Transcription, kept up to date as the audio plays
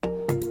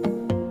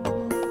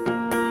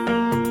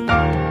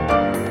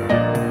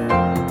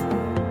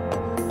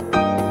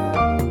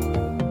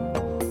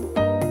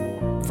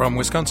From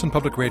Wisconsin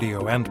Public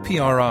Radio and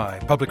PRI,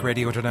 Public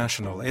Radio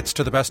International, it's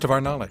To the Best of Our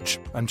Knowledge.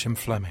 I'm Jim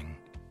Fleming.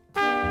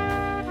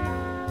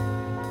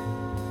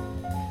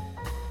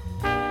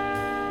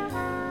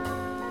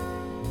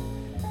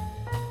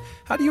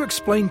 How do you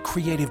explain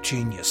creative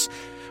genius?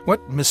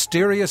 What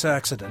mysterious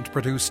accident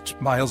produced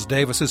Miles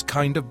Davis's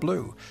Kind of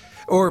Blue?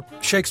 Or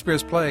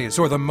Shakespeare's plays,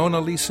 or the Mona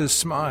Lisa's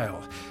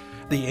smile?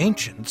 The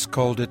ancients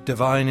called it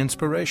divine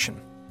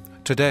inspiration.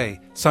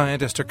 Today,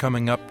 scientists are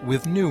coming up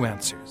with new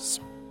answers.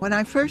 When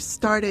I first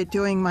started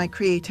doing my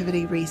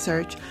creativity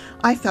research,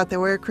 I thought there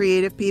were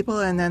creative people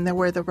and then there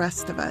were the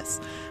rest of us.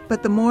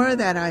 But the more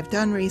that I've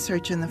done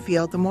research in the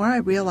field, the more I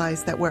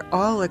realize that we're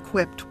all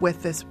equipped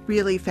with this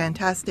really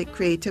fantastic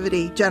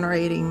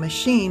creativity-generating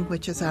machine,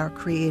 which is our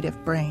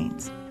creative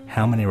brains.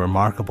 How many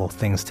remarkable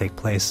things take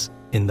place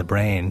in the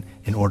brain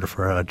in order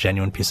for a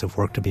genuine piece of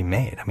work to be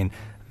made? I mean,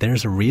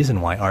 there's a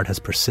reason why art has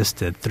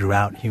persisted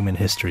throughout human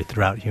history,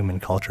 throughout human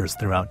cultures,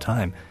 throughout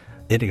time.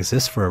 It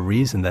exists for a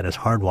reason that is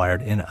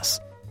hardwired in us.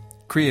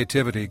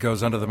 Creativity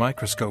goes under the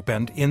microscope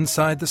and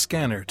inside the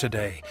scanner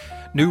today.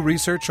 New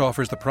research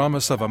offers the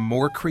promise of a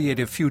more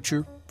creative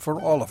future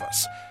for all of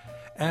us.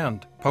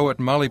 And poet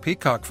Molly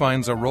Peacock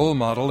finds a role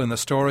model in the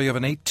story of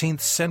an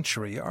 18th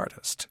century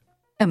artist.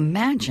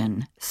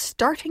 Imagine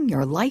starting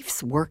your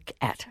life's work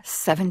at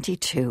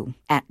 72.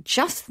 At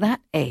just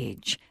that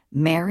age,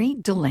 Mary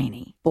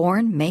Delaney,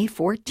 born May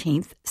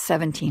 14th,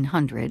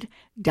 1700,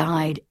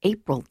 died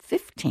April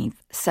 15th,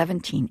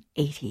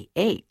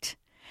 1788,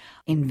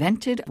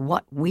 invented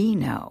what we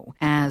know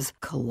as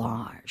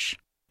collage.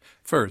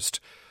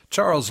 First,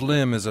 Charles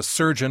Limb is a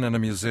surgeon and a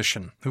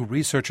musician who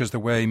researches the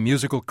way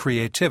musical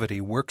creativity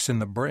works in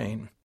the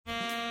brain.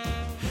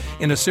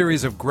 In a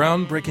series of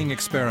groundbreaking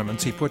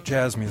experiments, he put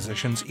jazz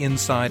musicians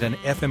inside an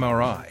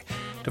fMRI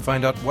to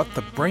find out what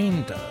the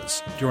brain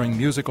does during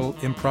musical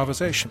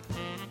improvisation.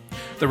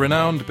 The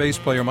renowned bass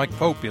player Mike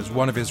Pope is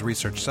one of his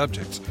research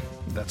subjects.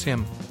 That's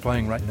him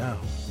playing right now.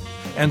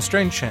 And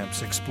Strange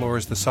Champs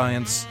explores the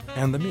science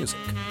and the music.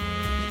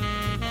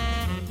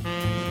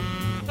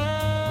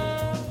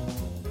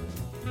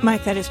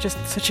 Mike, that is just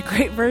such a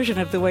great version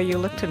of the way you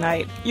look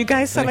tonight. You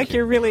guys sound like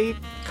you're really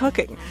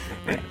cooking.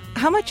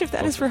 How much of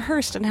that is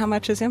rehearsed and how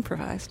much is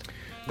improvised?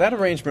 That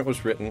arrangement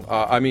was written,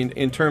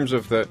 in terms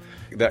of that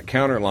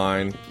counter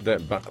line,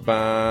 that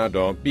ba-da-be-da-da-da,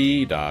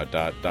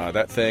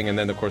 that thing, and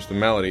then, of course, the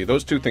melody.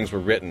 Those two things were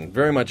written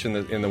very much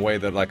in the way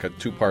that, like, a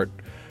two-part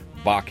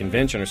Bach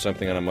convention or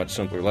something on a much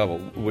simpler level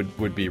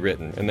would be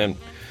written. And then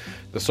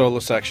the solo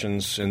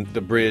sections and the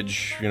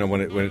bridge,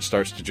 when it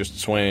starts to just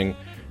swing,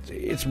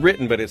 it's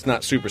written, but it's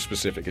not super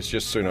specific. It's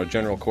just,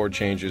 general chord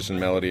changes and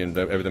melody and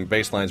everything.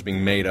 Bass lines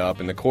being made up,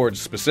 and the chords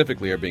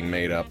specifically are being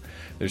made up.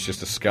 There's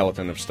just a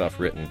skeleton of stuff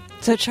written.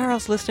 So,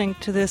 Charles, listening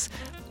to this,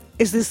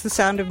 is this the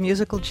sound of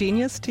musical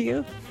genius to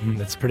you?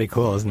 It's pretty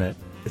cool, isn't it?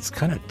 It's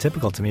kind of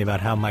typical to me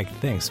about how Mike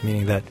thinks,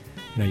 meaning that,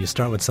 you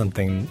start with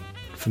something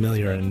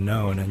familiar and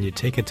known, and you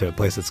take it to a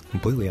place that's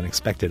completely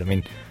unexpected. I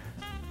mean,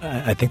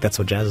 I think that's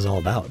what jazz is all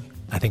about.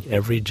 I think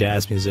every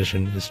jazz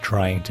musician is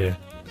trying to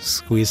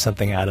squeeze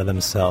something out of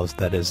themselves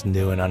that is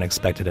new and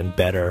unexpected and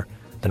better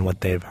than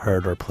what they've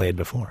heard or played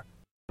before.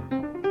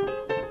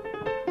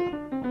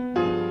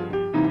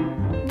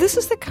 This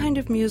is the kind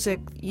of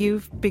music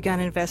you've begun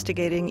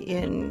investigating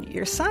in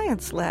your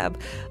science lab.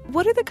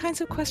 What are the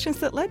kinds of questions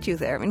that led you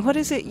there? I mean, what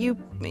is it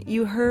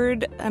you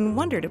heard and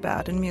wondered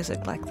about in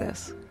music like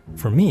this?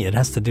 For me, it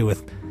has to do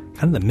with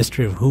kind of the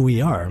mystery of who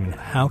we are. I mean,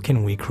 how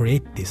can we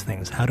create these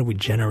things? How do we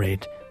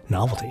generate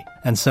novelty?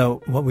 And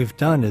so what we've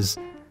done is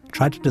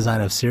tried to design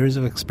a series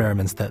of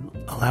experiments that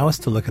allow us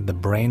to look at the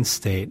brain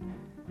state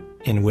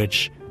in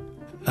which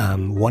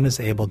one is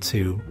able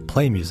to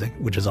play music,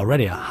 which is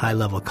already a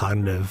high-level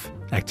cognitive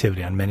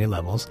activity on many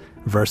levels,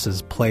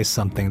 versus play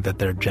something that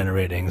they're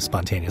generating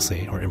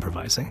spontaneously or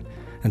improvising.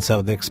 And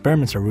so the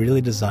experiments are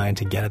really designed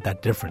to get at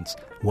that difference.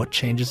 What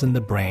changes in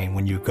the brain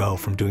when you go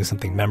from doing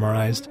something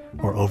memorized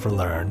or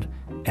overlearned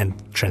and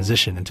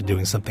transition into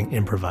doing something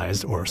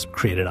improvised or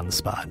created on the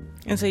spot?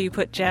 And so you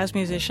put jazz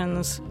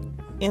musicians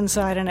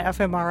inside an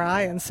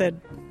fMRI and said,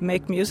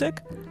 make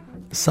music?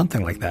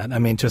 Something like that. I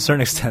mean, to a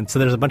certain extent. So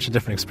there's a bunch of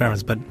different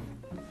experiments. But,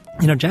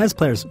 jazz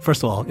players,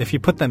 first of all, if you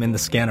put them in the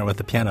scanner with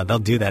the piano, they'll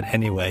do that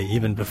anyway,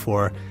 even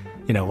before,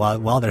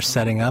 while they're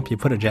setting up. You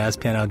put a jazz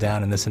piano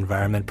down in this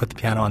environment, put the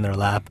piano on their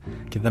lap,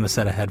 give them a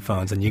set of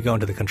headphones, and you go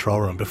into the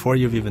control room. Before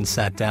you've even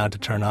sat down to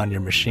turn on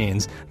your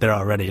machines, they're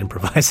already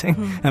improvising.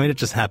 I mean, it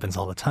just happens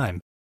all the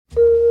time.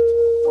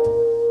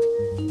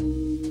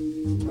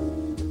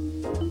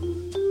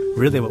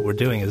 Really what we're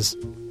doing is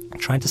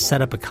trying to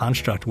set up a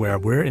construct where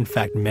we're in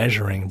fact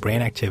measuring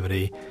brain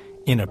activity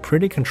in a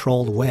pretty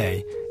controlled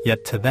way,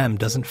 yet to them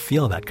doesn't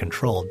feel that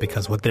controlled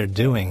because what they're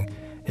doing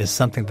is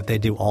something that they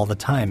do all the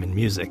time in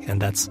music,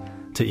 and that's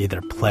to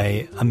either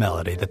play a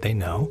melody that they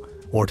know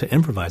or to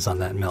improvise on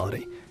that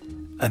melody.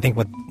 I think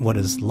what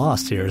is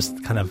lost here is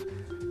kind of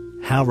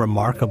how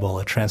remarkable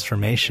a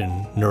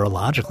transformation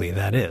neurologically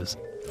that is.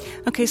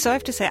 Okay, so I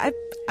have to say,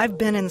 I've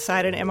been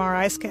inside an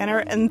MRI scanner,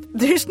 and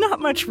there's not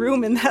much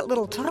room in that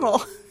little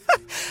tunnel.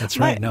 That's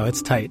right. No,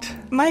 it's tight.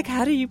 Mike,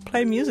 how do you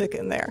play music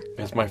in there?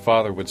 As my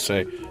father would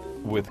say,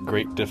 with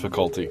great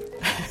difficulty.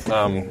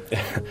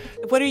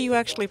 What are you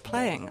actually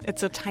playing?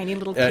 It's a tiny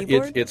little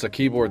keyboard? It's a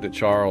keyboard that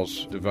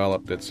Charles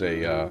developed that's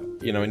it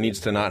needs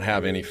to not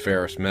have any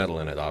ferrous metal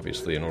in it,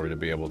 obviously, in order to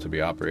be able to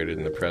be operated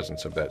in the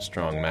presence of that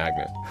strong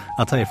magnet.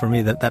 I'll tell you, for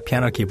me, that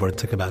piano keyboard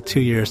took about 2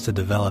 years to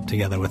develop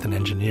together with an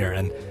engineer,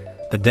 and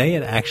the day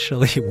it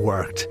actually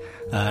worked,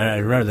 I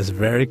remember this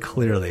very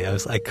clearly.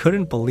 I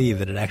couldn't believe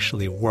that it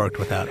actually worked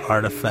without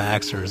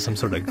artifacts or some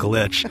sort of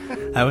glitch.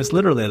 I was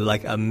literally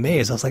like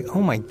amazed. I was like,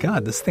 oh my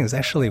God, this thing's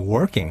actually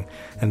working.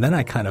 And then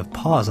I kind of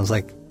paused. I was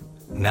like,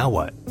 now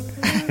what?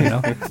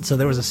 So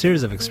there was a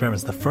series of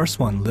experiments. The first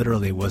one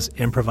literally was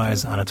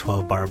improvise on a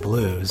 12-bar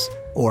blues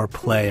or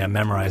play a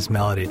memorized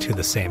melody to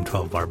the same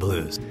 12-bar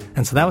blues.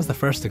 And so that was the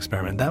first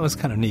experiment. That was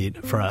kind of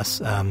neat for us.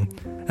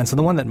 And so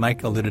the one that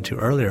Mike alluded to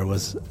earlier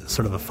was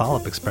sort of a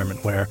follow-up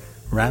experiment where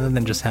rather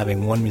than just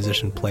having one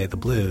musician play the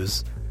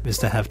blues, is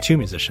to have two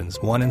musicians,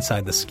 one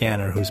inside the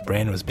scanner whose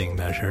brain was being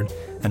measured,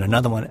 and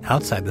another one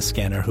outside the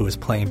scanner who was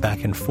playing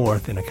back and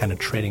forth in a kind of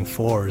trading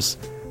fours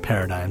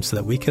paradigm so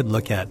that we could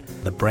look at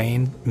the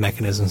brain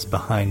mechanisms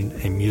behind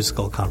a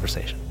musical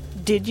conversation.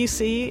 Did you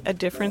see a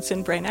difference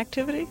in brain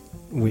activity?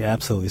 We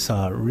absolutely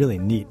saw really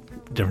neat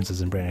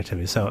differences in brain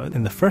activity. So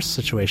in the first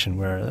situation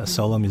where a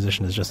solo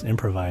musician is just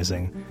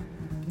improvising,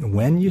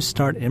 when you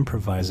start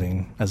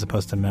improvising as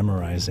opposed to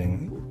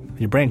memorizing,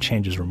 your brain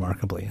changes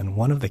remarkably. And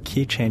one of the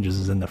key changes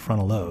is in the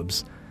frontal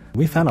lobes.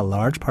 We found a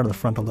large part of the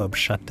frontal lobe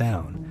shut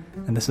down.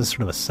 And this is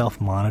sort of a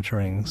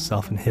self-monitoring,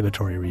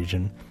 self-inhibitory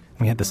region.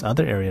 We had this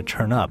other area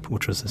turn up,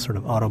 which was a sort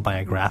of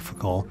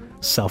autobiographical,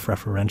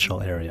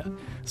 self-referential area.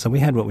 So we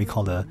had what we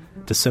called a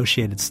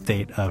dissociated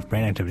state of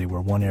brain activity where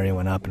one area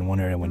went up and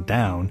one area went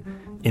down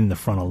in the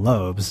frontal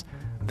lobes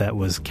that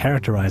was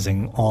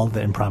characterizing all the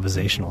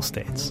improvisational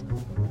states.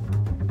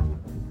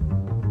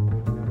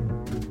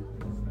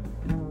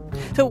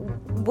 So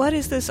what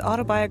is this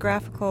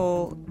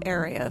autobiographical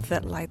area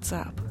that lights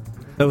up?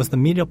 So it was the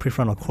medial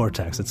prefrontal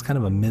cortex. It's kind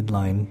of a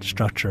midline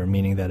structure,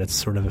 meaning that it's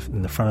sort of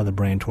in the front of the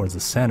brain towards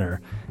the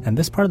center. And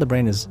this part of the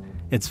brain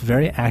it's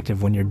very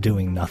active when you're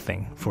doing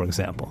nothing, for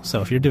example.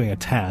 So if you're doing a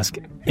task,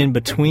 in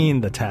between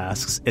the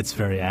tasks, it's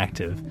very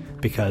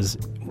active because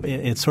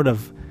it's sort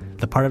of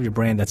the part of your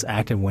brain that's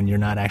active when you're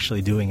not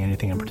actually doing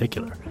anything in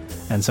particular.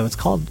 And so it's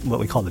called what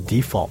we call the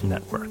default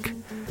network.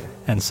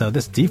 And so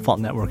this default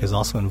network is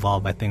also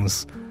involved by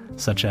things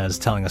such as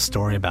telling a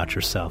story about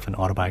yourself, an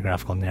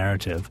autobiographical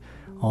narrative.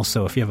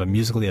 Also, if you have a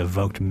musically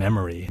evoked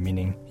memory,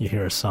 meaning you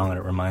hear a song and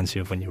it reminds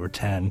you of when you were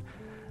 10,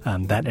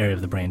 that area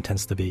of the brain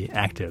tends to be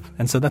active.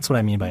 And so that's what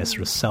I mean by a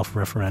sort of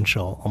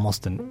self-referential,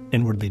 almost an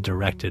inwardly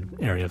directed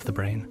area of the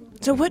brain.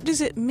 So what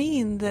does it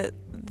mean that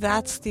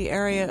that's the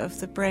area of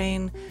the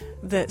brain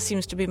that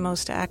seems to be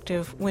most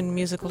active when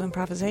musical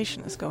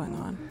improvisation is going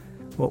on?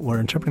 What we're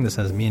interpreting this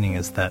as meaning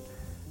is that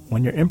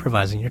when you're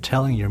improvising, you're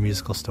telling your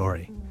musical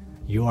story.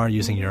 You are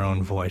using your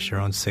own voice, your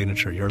own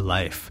signature, your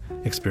life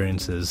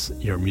experiences,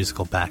 your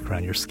musical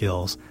background, your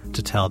skills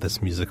to tell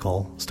this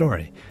musical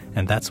story.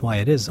 And that's why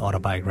it is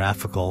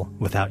autobiographical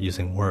without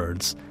using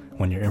words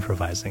when you're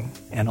improvising.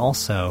 And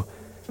also,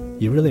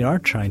 you really are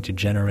trying to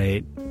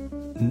generate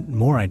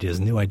more ideas,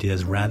 new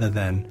ideas, rather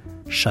than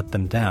shut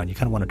them down. You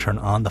kind of want to turn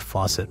on the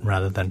faucet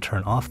rather than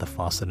turn off the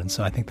faucet. And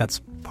so I think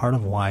that's part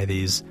of why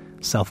these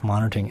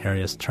self-monitoring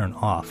areas turn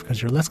off,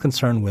 because you're less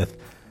concerned with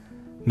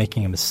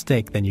making a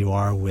mistake than you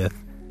are with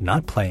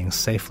not playing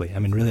safely. I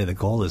mean, really the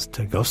goal is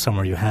to go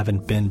somewhere you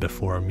haven't been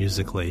before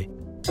musically.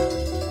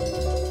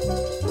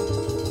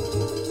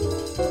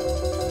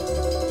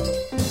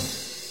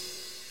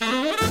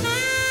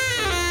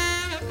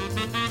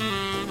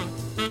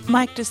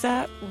 Mike, does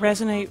that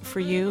resonate for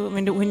you? I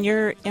mean, when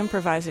you're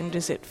improvising,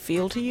 does it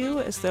feel to you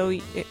as though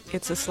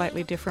it's a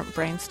slightly different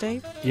brain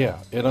state? Yeah,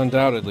 it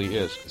undoubtedly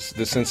is.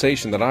 The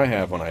sensation that I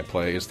have when I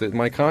play is that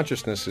my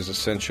consciousness is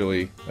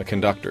essentially a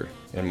conductor,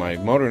 and my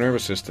motor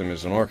nervous system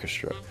is an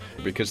orchestra.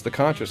 Because the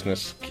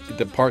consciousness,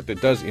 the part that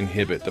does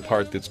inhibit, the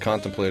part that's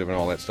contemplative and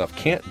all that stuff,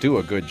 can't do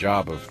a good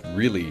job of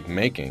really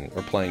making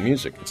or playing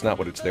music. It's not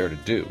what it's there to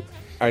do.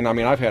 I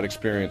mean, I've had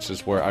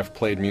experiences where I've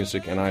played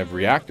music and I've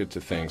reacted to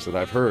things that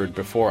I've heard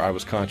before I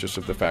was conscious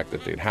of the fact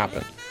that they'd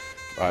happened.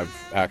 I've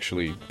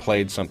actually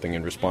played something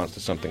in response to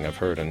something I've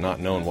heard and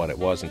not known what it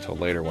was until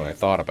later when I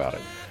thought about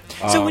it.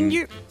 So when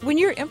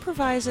you're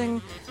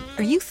improvising,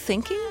 are you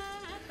thinking?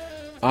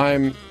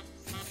 I'm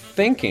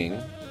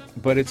thinking,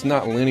 but it's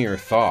not linear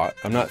thought.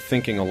 I'm not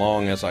thinking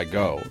along as I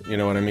go. You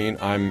know what I mean?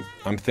 I'm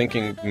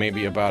thinking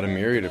maybe about a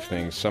myriad of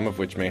things, some of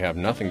which may have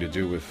nothing to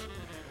do with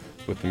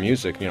the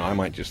music. You know, I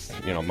might just,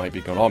 might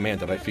be going, oh man,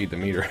 did I feed the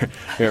meter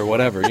or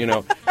whatever,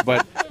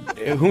 but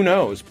who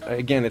knows?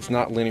 Again, it's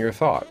not linear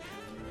thought.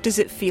 Does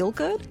it feel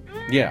good?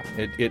 Yeah,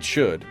 it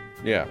should.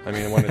 Yeah, I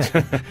mean, when it's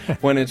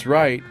when it's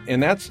right,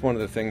 and that's one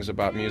of the things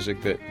about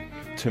music that,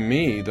 to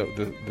me,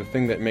 the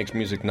thing that makes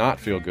music not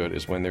feel good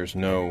is when there's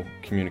no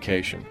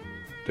communication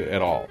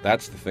at all.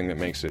 That's the thing that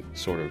makes it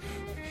sort of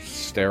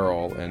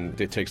sterile,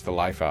 and it takes the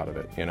life out of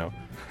it,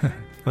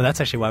 Well,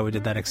 that's actually why we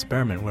did that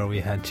experiment where we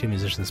had two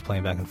musicians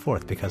playing back and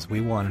forth, because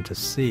we wanted to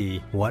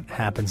see what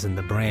happens in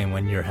the brain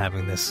when you're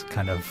having this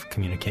kind of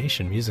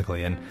communication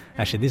musically. And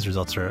actually these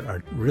results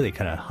are really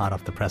kind of hot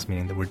off the press,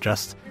 meaning that we're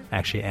just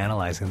actually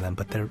analyzing them,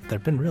 but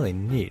they've been really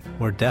neat.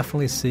 We're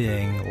definitely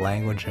seeing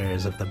language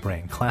areas of the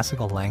brain,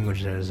 classical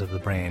language areas of the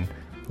brain,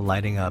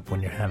 lighting up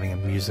when you're having a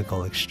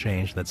musical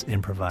exchange that's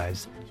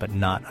improvised, but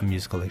not a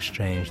musical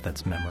exchange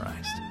that's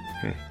memorized.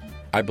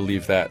 I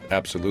believe that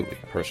absolutely,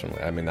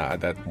 personally. I mean, that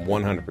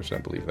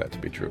 100% believe that to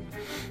be true.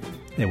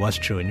 It was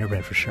true in your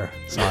brain for sure.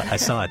 I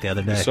saw it the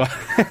other day.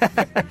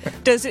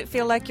 Does it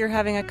feel like you're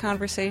having a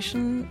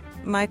conversation,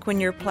 Mike,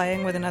 when you're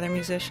playing with another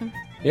musician?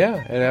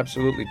 Yeah, it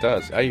absolutely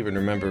does. I even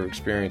remember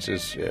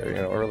experiences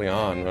early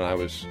on when I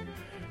was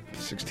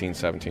 16,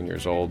 17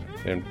 years old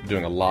and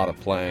doing a lot of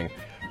playing.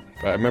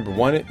 I remember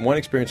one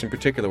experience in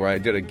particular where I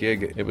did a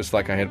gig. It was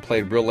like I had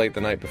played real late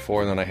the night before,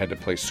 and then I had to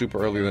play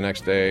super early the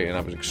next day, and I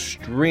was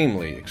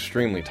extremely,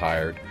 extremely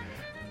tired.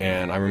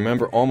 And I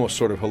remember almost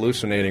sort of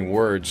hallucinating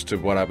words to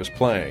what I was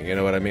playing. You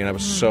know what I mean? I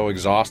was so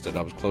exhausted.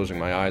 I was closing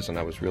my eyes, and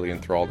I was really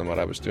enthralled in what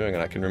I was doing.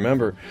 And I can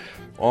remember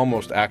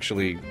almost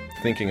actually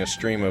thinking a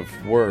stream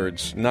of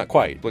words, not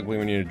quite. Like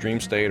when you're in a dream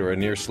state or a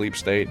near sleep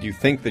state, you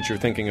think that you're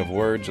thinking of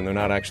words, and they're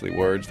not actually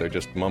words. They're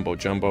just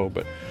mumbo-jumbo,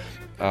 but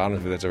I don't know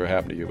if that's ever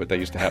happened to you, but that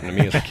used to happen to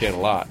me as a kid a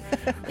lot.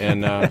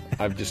 And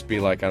I'd just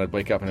be like, I'd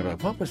wake up and I'd be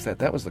like, what was that?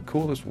 That was the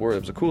coolest word. It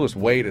was the coolest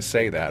way to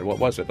say that. What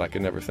was it? I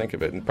could never think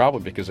of it. And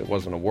probably because it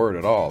wasn't a word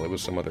at all. It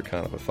was some other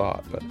kind of a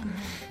thought. But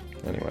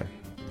anyway.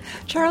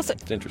 Charles,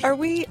 it's interesting. Are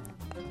we...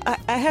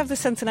 I have the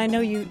sense, and I know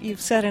you've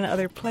said in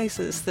other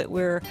places, that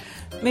we're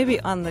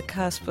maybe on the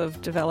cusp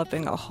of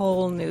developing a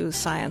whole new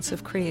science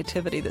of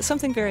creativity, that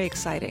something very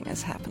exciting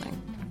is happening.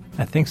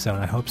 I think so,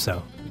 and I hope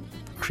so.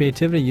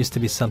 Creativity used to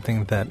be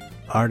something that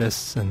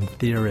artists and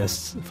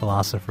theorists,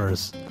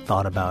 philosophers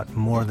thought about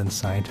more than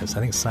scientists. I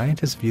think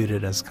scientists viewed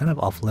it as kind of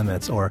off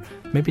limits or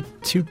maybe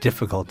too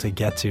difficult to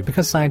get to,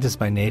 because scientists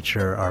by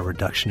nature are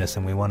reductionists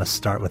and we want to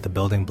start with the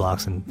building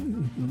blocks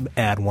and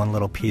add one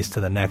little piece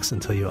to the next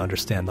until you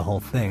understand the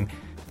whole thing.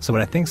 So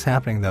what I think is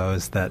happening, though,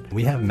 is that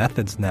we have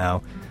methods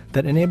now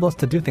that enable us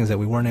to do things that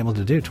we weren't able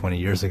to do 20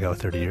 years ago,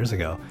 30 years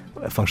ago,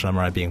 functional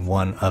MRI being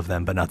one of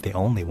them, but not the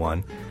only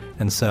one.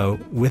 And so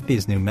with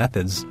these new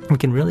methods, we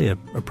can really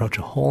approach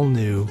a whole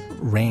new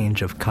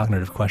range of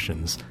cognitive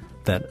questions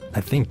that I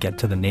think get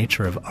to the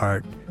nature of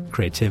art,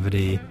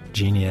 creativity,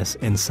 genius,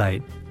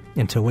 insight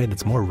into a way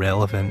that's more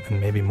relevant and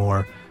maybe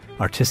more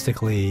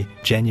artistically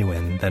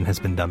genuine than has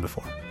been done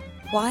before.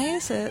 Why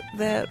is it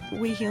that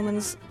we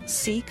humans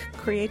seek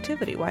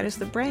creativity? Why does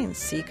the brain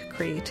seek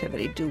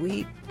creativity? Do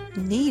we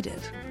need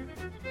it?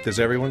 Does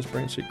everyone's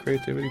brain seek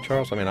creativity,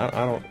 Charles? I mean, I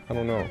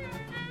don't know.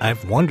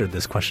 I've wondered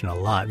this question a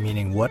lot,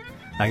 meaning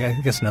I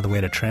guess another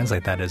way to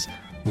translate that is,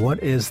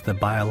 what is the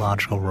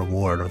biological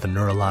reward or the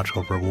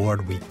neurological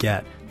reward we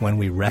get when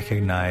we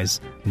recognize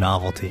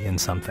novelty in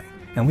something?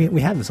 And we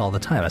have this all the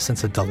time, a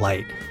sense of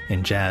delight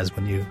in jazz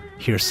when you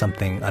hear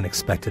something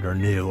unexpected or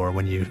new, or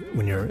when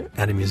you're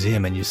at a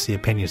museum and you see a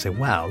painting, you say,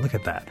 wow, look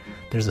at that.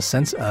 There's a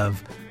sense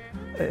of,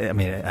 I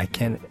mean, I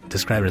can't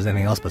describe it as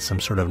anything else but some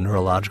sort of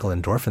neurological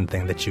endorphin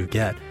thing that you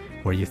get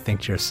where you think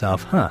to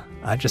yourself,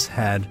 I just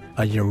had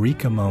a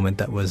eureka moment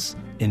that was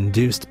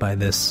induced by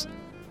this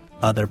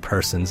other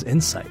person's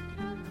insight.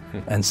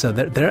 And so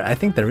I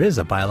think there is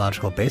a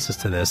biological basis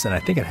to this, and I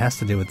think it has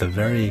to do with the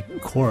very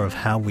core of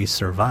how we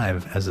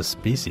survive as a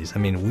species. I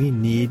mean, we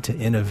need to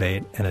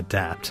innovate and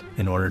adapt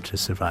in order to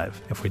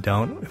survive. If we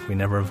don't, if we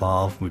never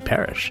evolve, we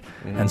perish.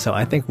 Mm-hmm. And so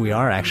I think we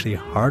are actually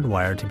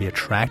hardwired to be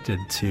attracted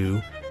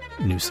to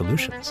new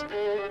solutions.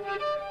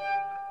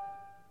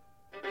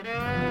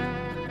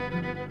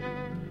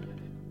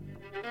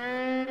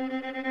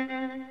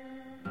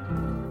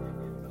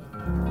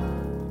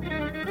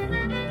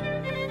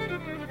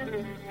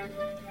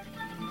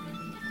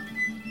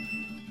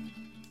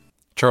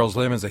 Charles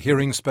Lim is a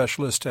hearing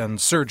specialist and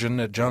surgeon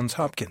at Johns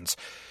Hopkins.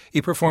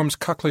 He performs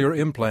cochlear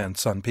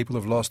implants on people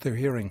who've lost their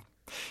hearing.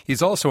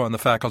 He's also on the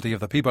faculty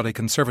of the Peabody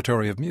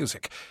Conservatory of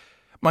Music.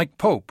 Mike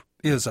Pope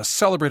is a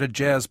celebrated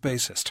jazz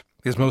bassist.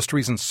 His most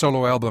recent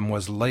solo album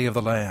was Lay of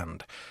the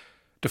Land.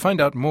 To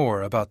find out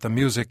more about the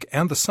music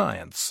and the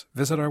science,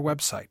 visit our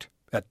website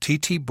at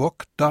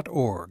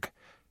ttbook.org.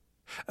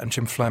 I'm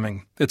Jim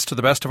Fleming. It's To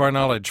the Best of Our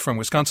Knowledge from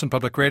Wisconsin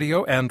Public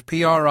Radio and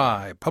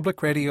PRI,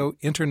 Public Radio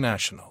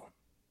International.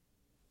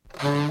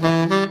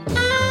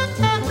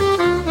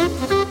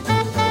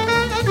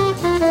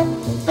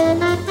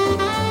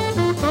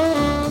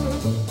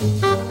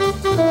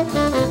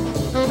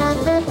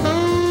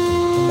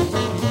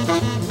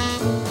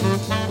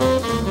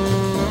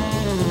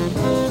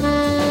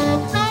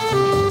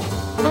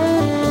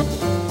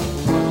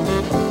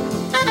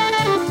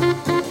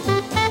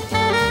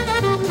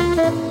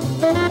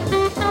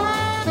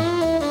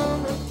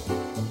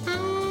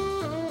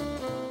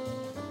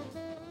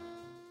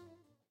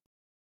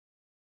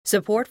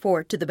 Support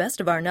for To the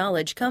Best of Our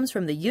Knowledge comes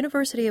from the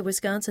University of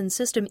Wisconsin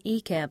System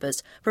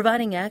eCampus,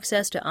 providing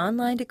access to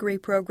online degree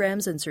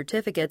programs and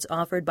certificates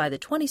offered by the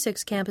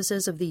 26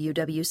 campuses of the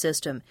UW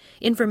system.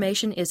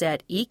 Information is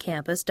at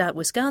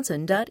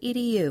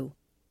ecampus.wisconsin.edu.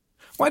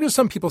 Why do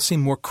some people seem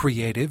more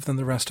creative than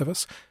the rest of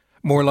us?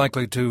 More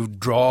likely to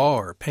draw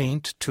or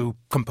paint, to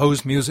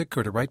compose music,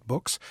 or to write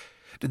books?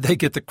 Did they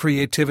get the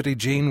creativity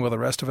gene while the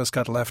rest of us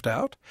got left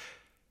out?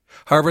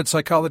 Harvard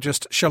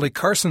psychologist Shelley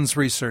Carson's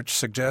research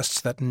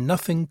suggests that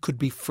nothing could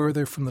be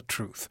further from the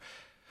truth.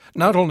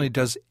 Not only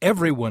does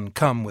everyone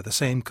come with the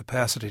same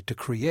capacity to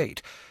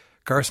create,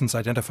 Carson's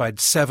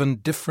identified 7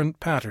 different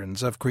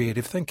patterns of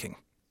creative thinking.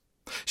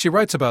 She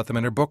writes about them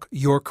in her book,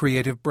 Your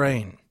Creative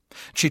Brain.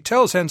 She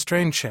tells Anne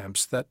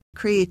Strainchamps that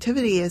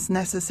creativity is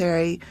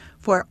necessary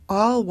for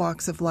all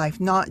walks of life,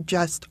 not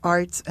just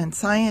arts and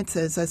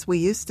sciences as we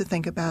used to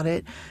think about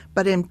it,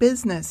 but in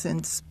business,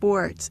 in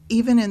sports,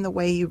 even in the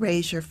way you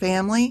raise your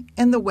family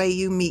and the way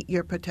you meet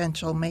your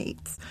potential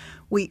mates.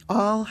 We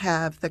all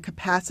have the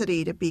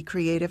capacity to be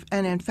creative,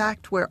 and in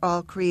fact, we're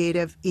all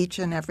creative each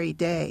and every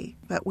day,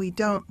 but we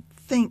don't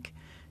think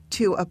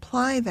to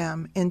apply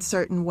them in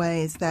certain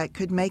ways that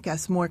could make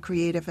us more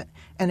creative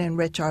and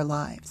enrich our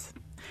lives.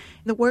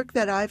 The work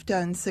that I've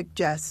done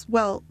suggests,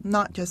 well,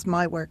 not just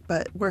my work,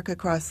 but work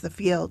across the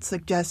field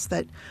suggests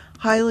that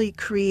highly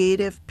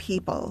creative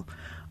people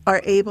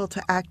are able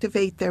to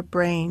activate their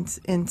brains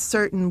in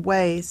certain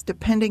ways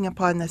depending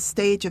upon the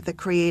stage of the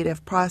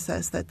creative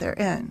process that they're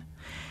in.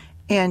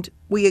 And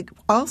we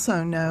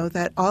also know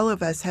that all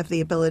of us have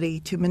the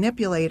ability to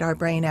manipulate our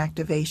brain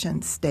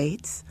activation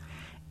states.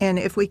 And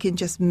if we can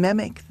just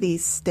mimic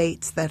these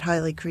states that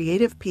highly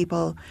creative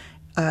people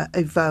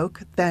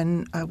evoke,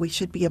 then we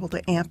should be able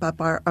to amp up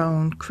our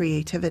own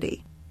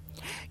creativity.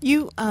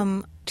 You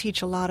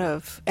teach a lot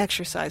of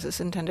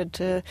exercises intended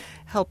to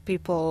help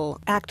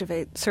people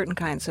activate certain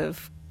kinds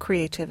of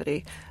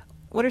creativity.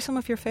 What are some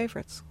of your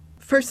favorites?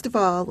 First of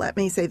all, let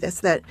me say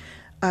this, that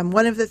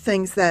one of the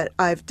things that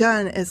I've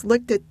done is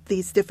looked at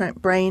these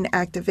different brain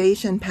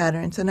activation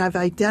patterns, and I've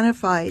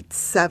identified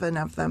 7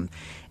 of them.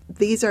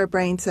 These are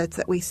brain sets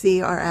that we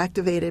see are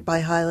activated by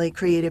highly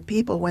creative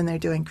people when they're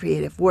doing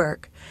creative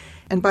work.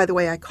 And by the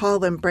way, I call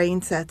them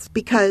brain sets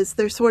because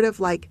they're sort of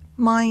like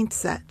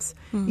mindsets.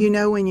 Mm-hmm. You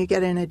know, when you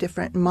get in a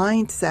different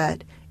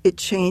mindset, it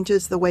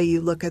changes the way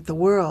you look at the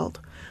world.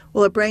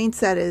 Well, a brain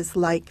set is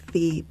like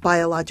the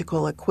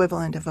biological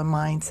equivalent of a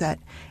mindset,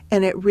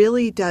 and it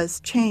really does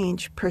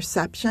change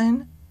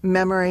perception,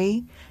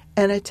 memory,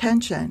 and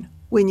attention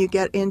when you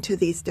get into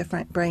these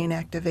different brain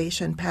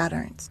activation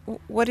patterns.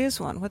 What is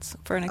one? What's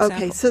for an example?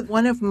 Okay, so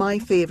one of my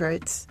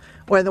favorites,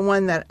 or the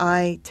one that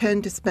I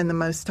tend to spend the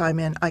most time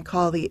in, I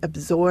call the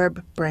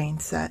absorb brain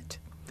set.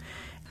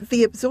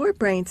 The absorb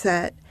brain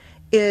set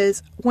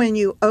is when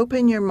you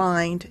open your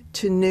mind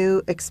to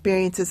new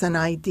experiences and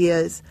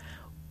ideas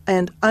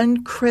and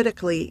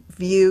uncritically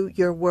view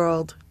your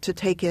world to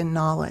take in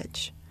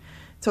knowledge.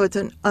 So it's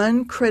an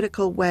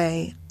uncritical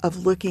way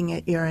of looking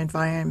at your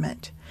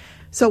environment.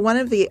 So one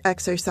of the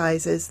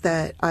exercises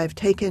that I've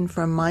taken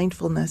from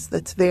mindfulness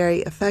that's very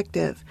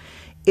effective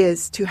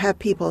is to have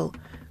people,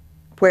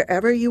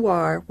 wherever you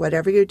are,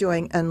 whatever you're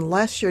doing,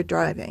 unless you're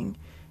driving,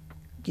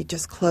 you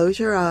just close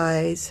your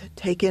eyes,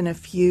 take in a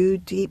few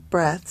deep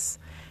breaths,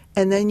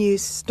 and then you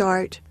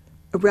start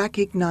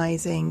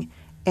recognizing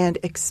and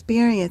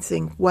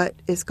experiencing what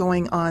is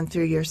going on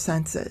through your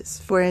senses.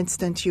 For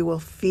instance, you will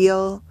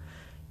feel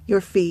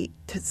your feet,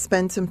 to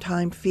spend some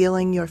time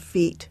feeling your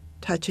feet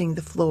touching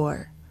the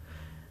floor,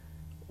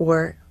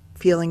 or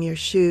feeling your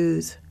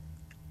shoes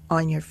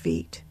on your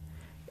feet.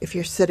 If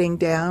you're sitting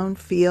down,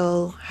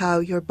 feel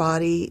how your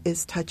body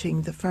is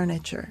touching the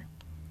furniture.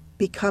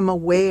 Become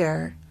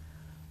aware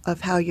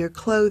of how your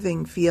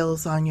clothing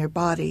feels on your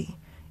body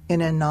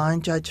in a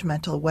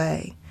non-judgmental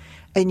way.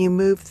 And you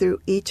move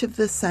through each of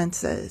the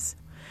senses,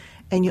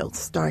 and you'll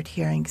start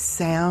hearing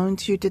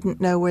sounds you didn't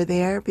know were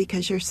there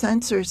because your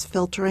sensor's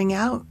filtering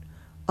out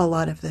a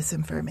lot of this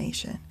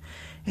information.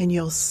 And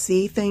you'll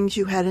see things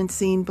you hadn't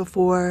seen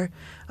before.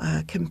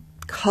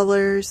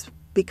 Colors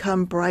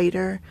become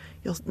brighter.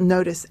 You'll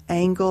notice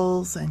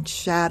angles and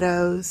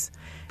shadows,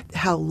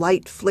 how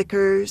light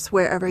flickers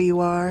wherever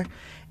you are.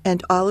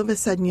 And all of a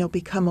sudden you'll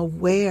become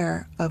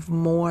aware of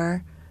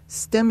more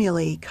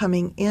stimuli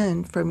coming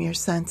in from your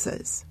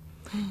senses.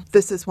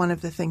 This is one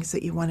of the things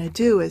that you want to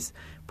do, is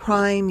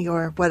prime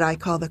your, what I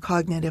call the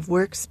cognitive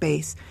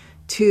workspace,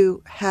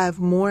 to have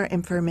more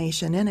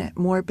information in it,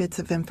 more bits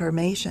of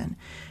information.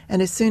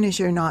 And as soon as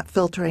you're not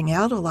filtering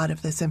out a lot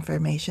of this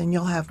information,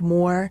 you'll have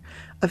more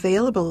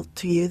available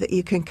to you that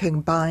you can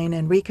combine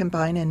and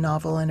recombine in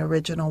novel and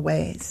original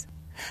ways.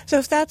 So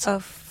if that's a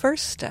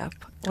first step,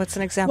 what's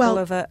an example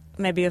of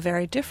maybe a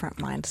very different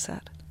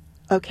mindset?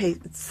 Okay,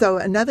 so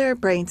another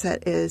brain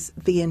set is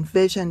the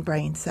envision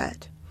brain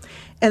set.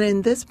 And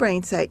in this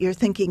brain set, you're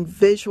thinking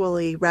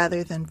visually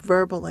rather than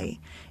verbally,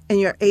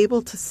 and you're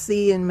able to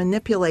see and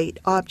manipulate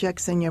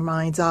objects in your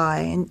mind's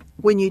eye. And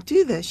when you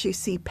do this, you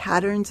see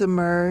patterns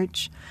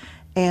emerge,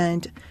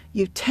 and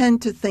You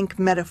tend to think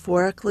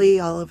metaphorically.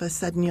 All of a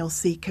sudden you'll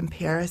see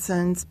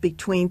comparisons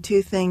between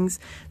two things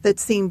that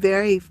seem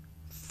very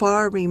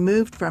far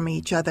removed from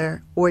each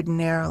other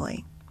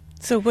ordinarily.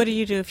 So what do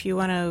you do if you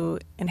want to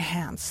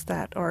enhance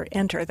that or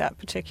enter that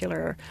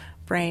particular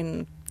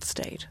brain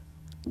state?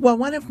 Well,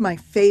 one of my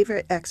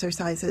favorite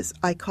exercises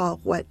I call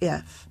What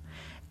If.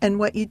 And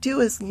what you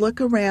do is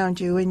look around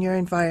you in your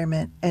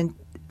environment and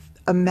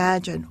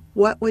imagine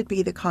what would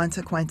be the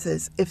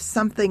consequences if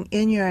something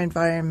in your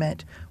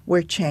environment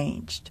were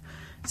changed.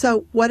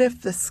 So what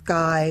if the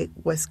sky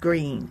was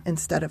green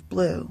instead of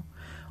blue?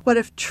 What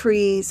if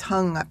trees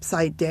hung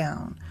upside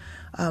down?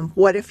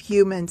 What if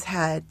humans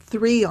had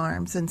 3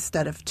 arms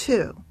instead of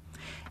 2?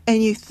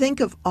 And you think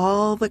of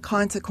all the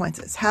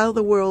consequences, how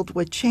the world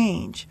would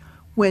change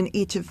when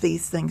each of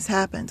these things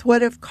happens.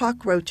 What if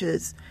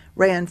cockroaches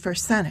ran for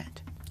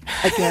Senate?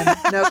 Again,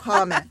 no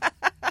comment.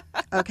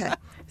 Okay.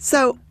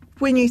 So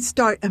when you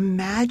start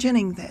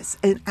imagining this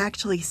and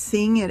actually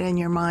seeing it in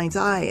your mind's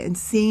eye and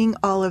seeing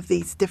all of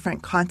these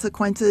different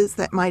consequences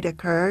that might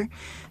occur,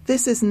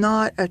 this is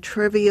not a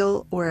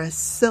trivial or a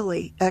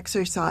silly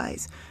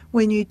exercise.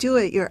 When you do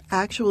it, you're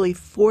actually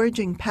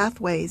forging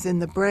pathways in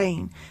the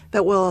brain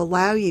that will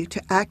allow you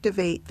to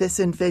activate this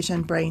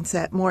envisioned brain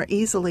set more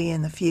easily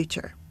in the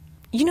future.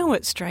 You know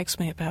what strikes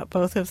me about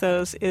both of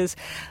those is,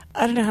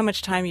 I don't know how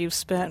much time you've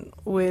spent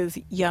with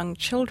young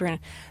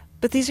children,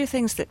 but these are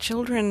things that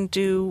children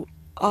do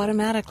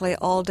automatically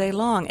all day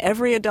long.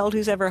 Every adult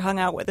who's ever hung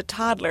out with a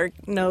toddler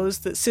knows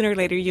that sooner or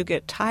later you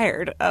get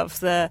tired of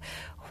the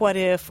what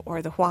if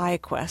or the why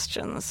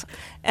questions.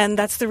 And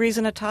that's the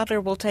reason a toddler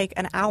will take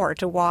an hour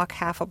to walk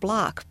half a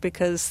block,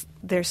 because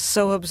they're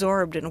so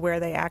absorbed in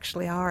where they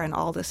actually are and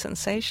all the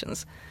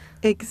sensations.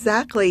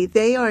 Exactly.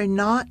 They are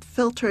not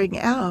filtering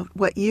out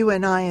what you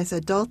and I as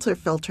adults are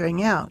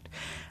filtering out.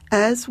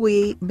 As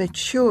we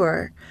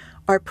mature,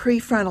 our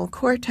prefrontal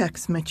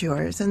cortex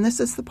matures, and this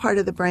is the part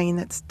of the brain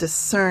that's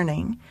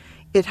discerning.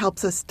 It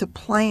helps us to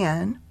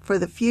plan for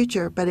the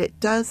future, but it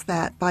does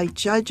that by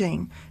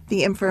judging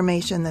the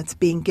information that's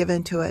being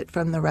given to it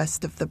from the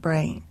rest of the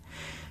brain.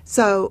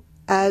 So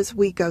as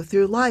we go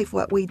through life,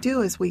 what we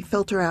do is we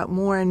filter out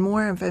more and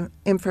more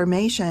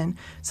information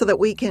so that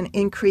we can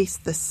increase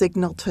the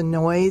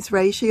signal-to-noise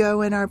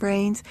ratio in our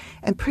brains,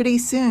 and pretty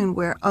soon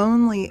we're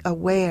only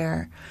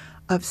aware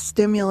of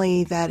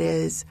stimuli that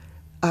is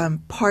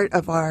part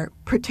of our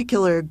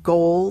particular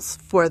goals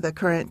for the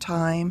current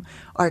time,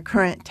 our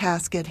current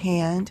task at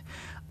hand,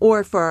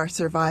 or for our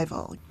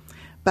survival.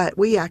 But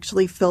we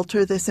actually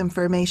filter this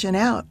information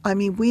out. I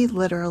mean, we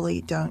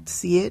literally don't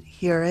see it,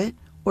 hear it,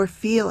 or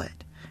feel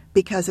it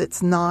because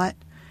it's not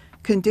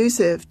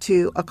conducive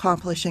to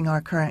accomplishing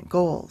our current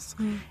goals.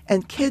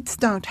 And kids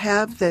don't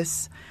have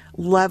this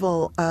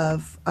level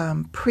of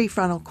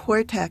prefrontal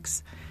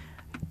cortex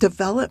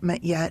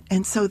development yet,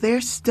 and so they're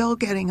still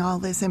getting all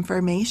this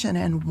information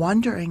and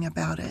wondering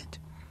about it.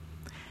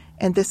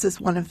 And this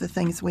is one of the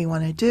things we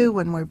want to do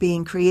when we're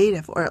being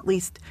creative, or at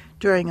least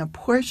during a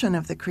portion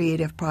of the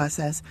creative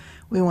process.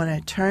 We want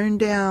to turn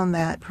down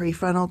that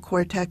prefrontal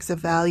cortex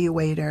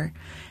evaluator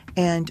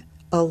and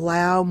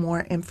allow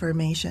more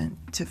information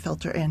to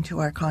filter into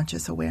our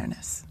conscious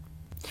awareness.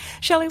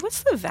 Shelley,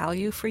 what's the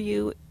value for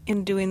you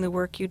in doing the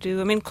work you do?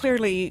 I mean,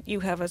 clearly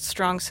you have a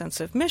strong sense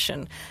of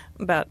mission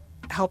about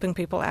helping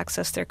people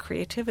access their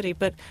creativity,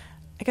 but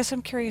I guess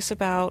I'm curious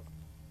about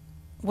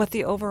what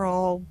the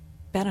overall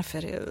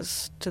benefit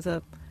is to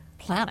the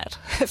planet,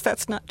 if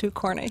that's not too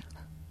corny.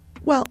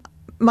 Well,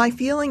 my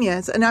feeling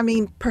is, and I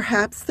mean,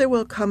 perhaps there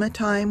will come a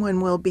time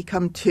when we'll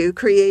become too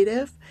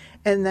creative,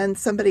 and then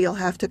somebody will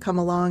have to come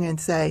along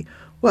and say,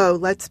 whoa,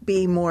 let's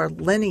be more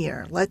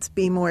linear, let's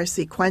be more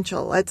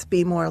sequential, let's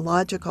be more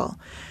logical.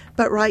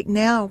 But right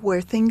now,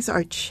 where things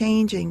are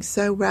changing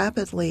so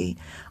rapidly,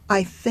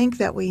 I think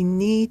that we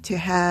need to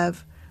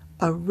have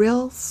a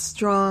real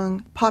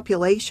strong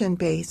population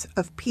base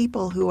of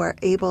people who are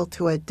able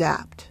to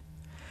adapt,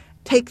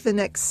 take the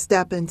next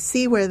step and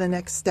see where the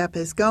next step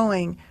is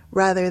going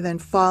rather than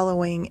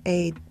following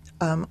a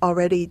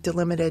already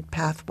delimited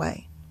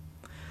pathway.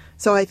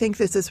 So I think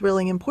this is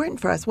really important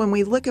for us. When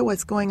we look at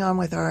what's going on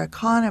with our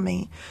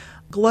economy,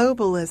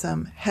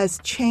 globalism has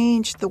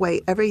changed the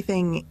way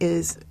everything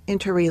is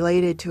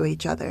interrelated to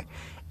each other.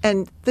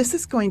 And this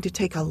is going to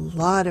take a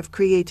lot of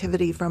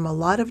creativity from a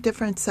lot of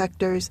different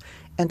sectors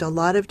and a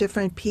lot of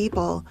different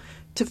people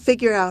to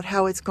figure out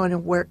how it's going to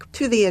work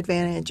to the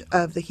advantage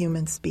of the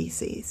human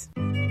species.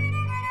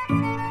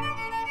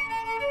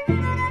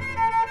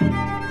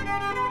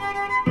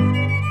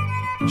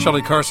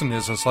 Shelley Carson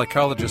is a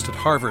psychologist at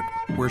Harvard,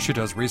 where she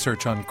does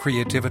research on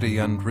creativity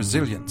and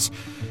resilience.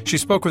 She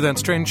spoke with Anne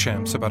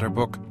Strangeshamps about her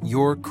book,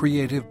 Your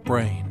Creative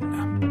Brain.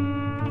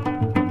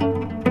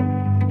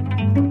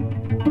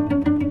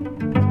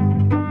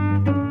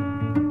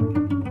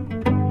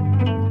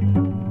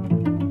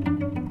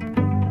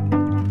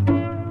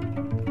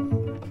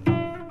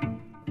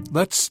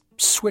 Let's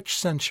switch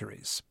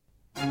centuries.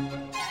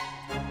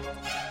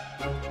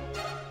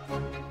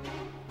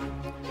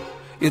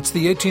 It's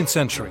the 18th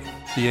century,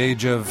 the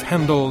age of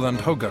Handel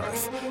and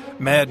Hogarth.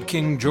 Mad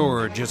King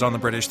George is on the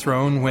British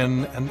throne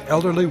when an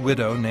elderly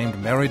widow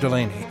named Mary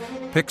Delaney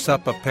picks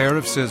up a pair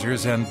of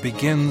scissors and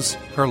begins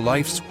her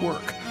life's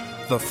work,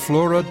 the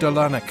Flora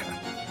Delanica,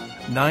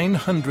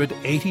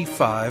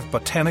 985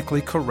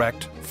 botanically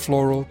correct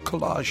floral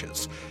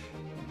collages.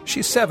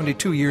 She's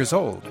 72 years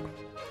old,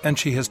 and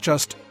she has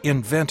just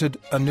invented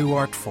a new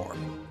art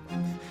form.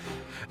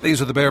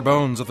 These are the bare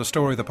bones of the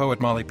story the poet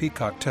Molly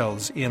Peacock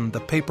tells in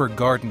The Paper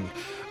Garden,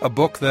 a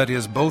book that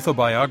is both a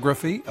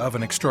biography of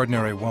an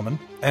extraordinary woman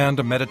and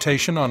a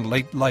meditation on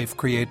late-life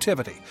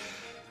creativity.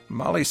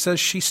 Molly says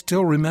she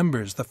still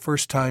remembers the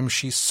first time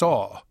she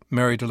saw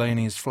Mary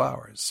Delaney's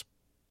flowers.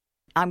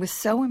 I was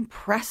so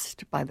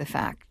impressed by the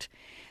fact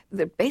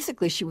that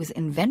basically she was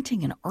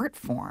inventing an art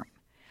form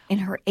in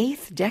her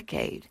 8th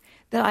decade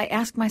that I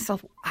asked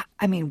myself,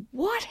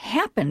 what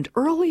happened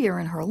earlier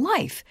in her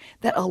life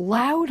that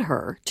allowed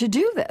her to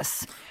do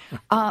this?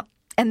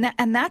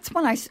 And that's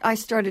when I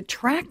started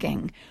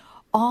tracking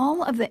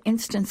all of the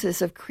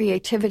instances of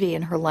creativity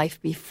in her life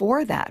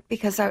before that,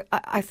 because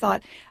I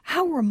thought,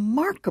 how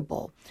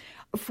remarkable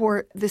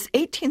for this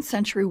 18th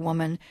century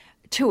woman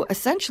to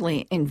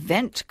essentially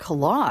invent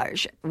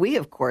collage. We,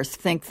 of course,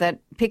 think that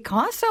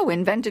Picasso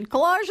invented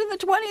collage in the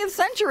 20th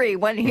century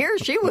when here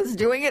she was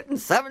doing it in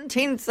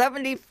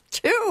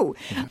 1772.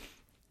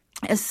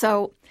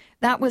 So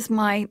that was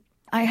I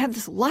had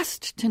this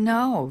lust to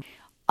know.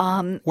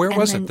 Where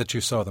was it that you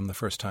saw them the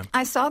first time?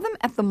 I saw them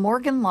at the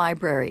Morgan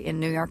Library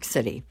in New York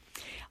City,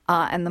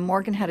 and the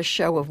Morgan had a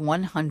show of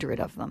 100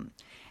 of them.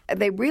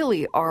 They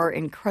really are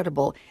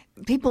incredible.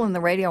 People in the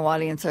radio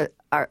audience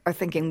are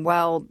thinking,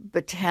 well,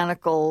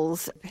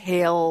 botanicals,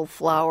 pale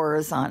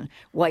flowers on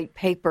white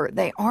paper.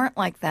 They aren't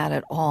like that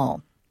at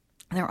all.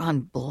 They're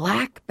on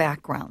black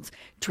backgrounds,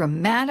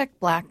 dramatic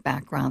black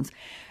backgrounds,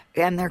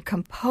 and they're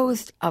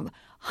composed of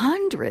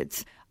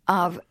hundreds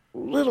of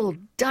little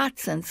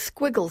dots and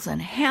squiggles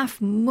and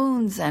half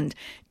moons and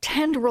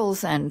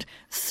tendrils and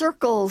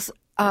circles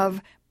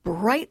of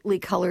brightly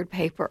colored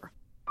paper.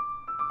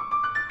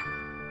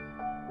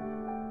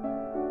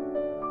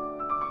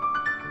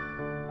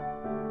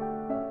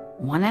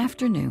 One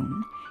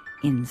afternoon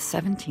in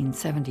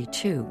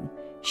 1772,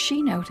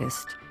 she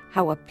noticed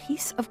how a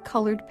piece of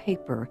colored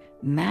paper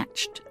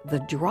matched the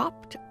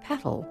dropped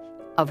petal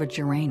of a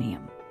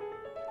geranium.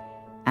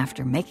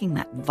 After making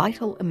that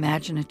vital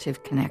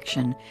imaginative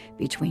connection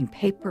between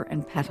paper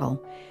and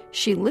petal,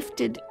 she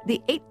lifted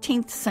the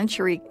 18th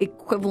century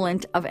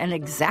equivalent of an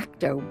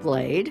X-Acto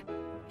blade,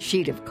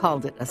 she'd have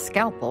called it a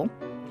scalpel,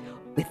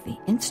 with the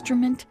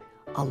instrument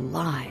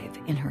alive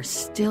in her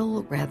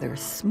still rather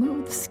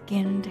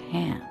smooth-skinned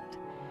hand.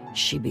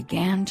 She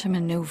began to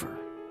maneuver,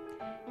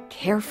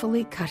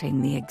 carefully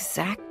cutting the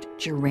exact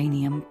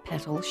geranium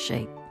petal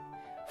shape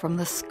from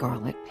the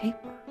scarlet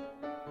paper.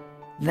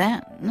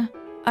 Then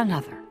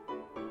another,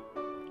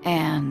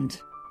 and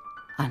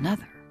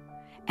another,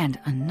 and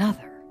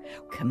another,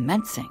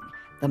 commencing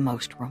the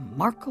most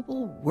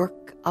remarkable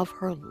work of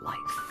her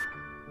life.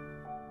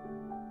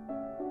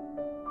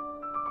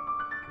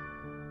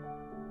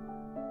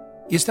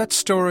 Is that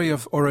story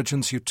of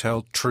origins you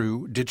tell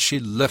true? Did she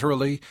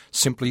literally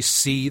simply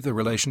see the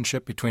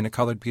relationship between a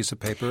colored piece of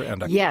paper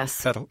and a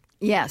petal?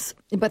 Yes,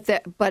 but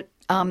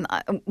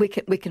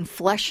we can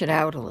flesh it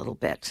out a little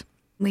bit.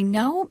 We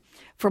know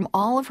from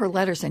all of her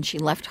letters, and she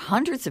left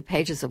hundreds of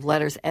pages of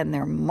letters, and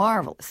they're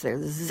marvelous. They're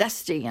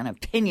zesty and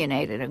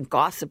opinionated and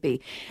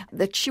gossipy,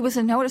 that she was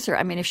a noticer.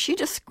 I mean, if she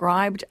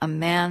described a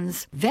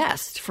man's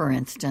vest, for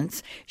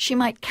instance, she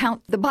might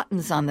count the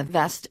buttons on the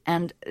vest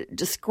and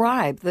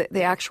describe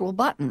the actual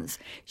buttons.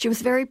 She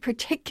was very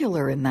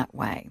particular in that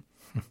way.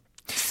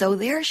 So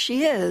there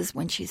she is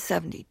when she's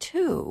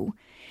 72,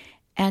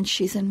 and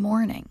she's in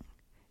mourning.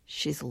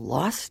 She's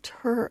lost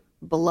her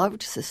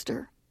beloved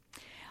sister,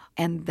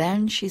 and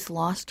then she's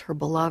lost her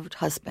beloved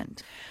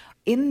husband.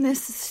 In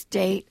this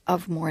state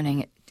of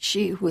mourning,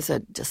 she, who was a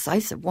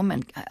decisive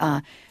woman,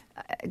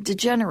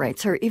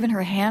 degenerates. Even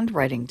her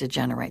handwriting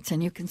degenerates,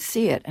 and you can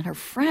see it. And her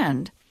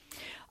friend,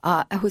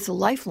 who's a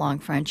lifelong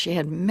friend, she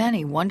had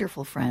many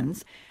wonderful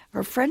friends,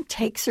 her friend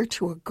takes her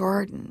to a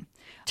garden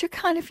to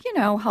kind of,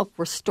 help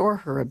restore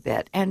her a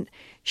bit. And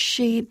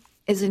she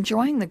is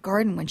enjoying the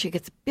garden when she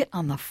gets bit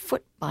on the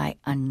foot by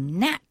a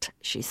gnat,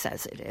 she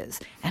says it is,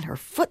 and her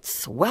foot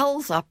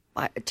swells up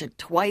to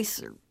 2 or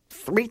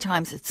 3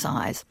 times its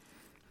size.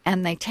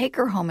 And they take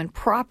her home and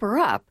prop her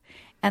up,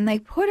 and they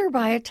put her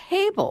by a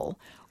table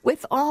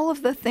with all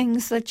of the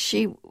things that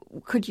she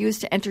could use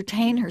to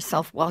entertain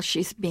herself while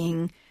she's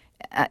being,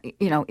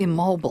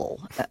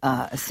 immobile,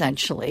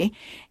 essentially,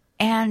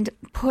 and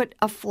put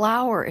a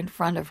flower in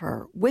front of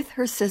her with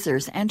her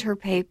scissors and her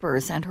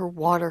papers and her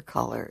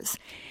watercolors.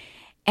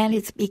 And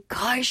it's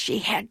because she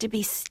had to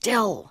be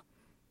still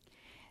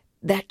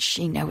that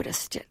she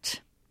noticed it.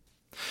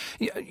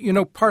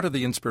 Part of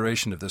the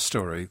inspiration of this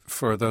story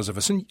for those of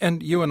us,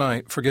 and you and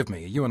I, forgive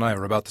me, you and I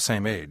are about the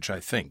same age,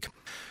 I think.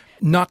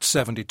 Not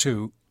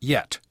 72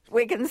 yet.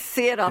 We can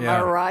see it on the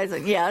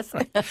horizon, yes.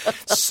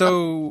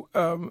 So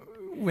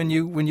when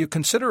you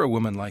consider a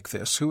woman like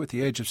this, who at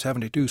the age of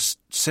 72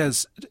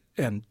 says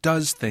and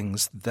does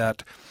things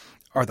that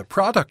are the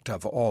product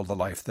of all the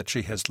life that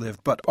she has lived,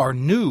 but are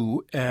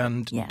new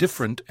and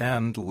different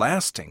and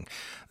lasting,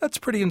 that's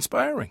pretty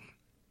inspiring.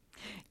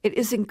 It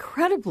is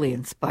incredibly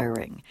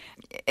inspiring.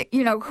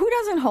 You know, who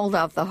doesn't hold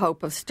out the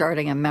hope of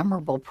starting a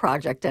memorable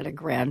project at a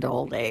grand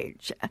old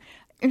age?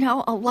 You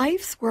know, a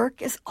life's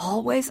work is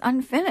always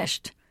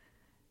unfinished.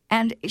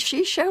 And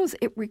she shows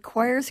it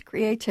requires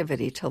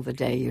creativity till the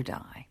day you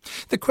die.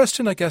 The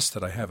question, I guess,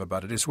 that I have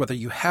about it is whether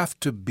you have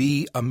to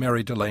be a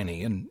Mary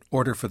Delaney in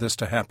order for this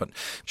to happen.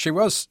 She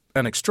was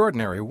an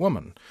extraordinary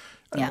woman.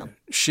 Yeah.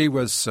 She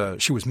was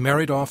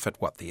married off at,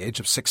 the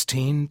age of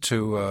 16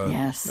 to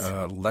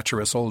a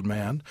lecherous old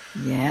man?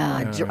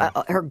 Yeah,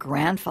 her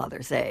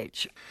grandfather's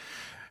age.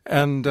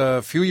 And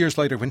a few years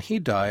later, when he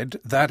died,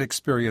 that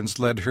experience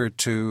led her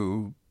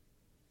to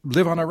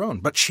live on her own.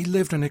 But she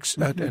lived an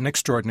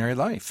extraordinary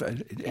life.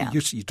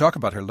 You talk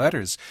about her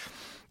letters.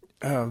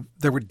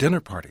 There were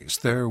dinner parties.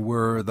 There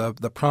were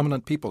the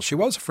prominent people. She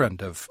was a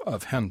friend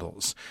of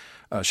Handel's.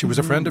 She was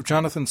a friend of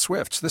Jonathan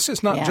Swift's. This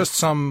is not just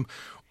some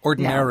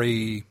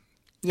ordinary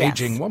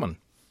aging woman.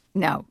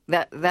 No,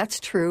 that's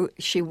true.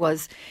 She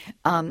was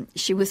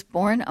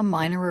born a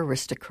minor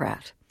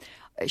aristocrat.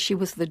 She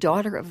was the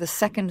daughter of the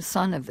second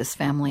son of this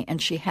family,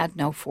 and she had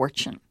no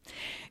fortune.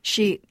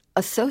 She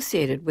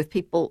associated with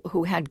people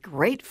who had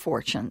great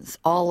fortunes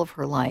all of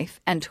her life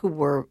and who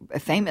were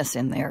famous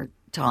in their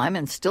time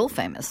and still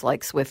famous,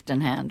 like Swift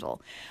and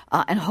Handel.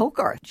 And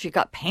Hogarth. She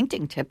got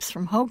painting tips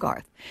from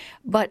Hogarth.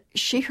 But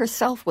she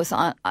herself was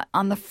on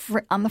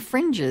the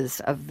fringes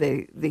of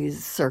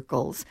these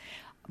circles.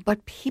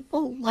 But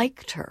people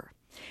liked her.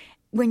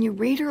 When you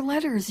read her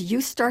letters,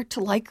 you start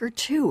to like her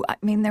too. I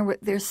mean,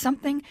 there's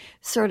something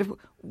sort of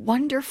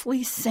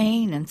wonderfully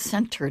sane and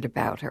centered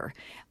about her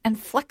and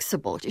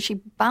flexible. She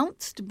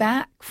bounced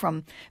back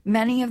from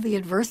many of the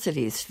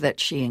adversities that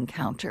she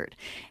encountered.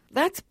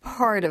 That's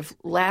part of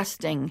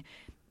lasting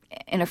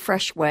in a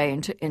fresh way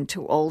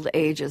into old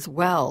age as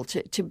well,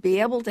 to be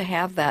able to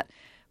have that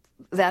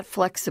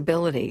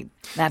flexibility,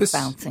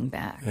 bouncing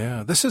back.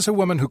 Yeah, this is a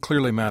woman who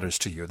clearly matters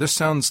to you. This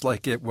sounds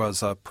like it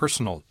was a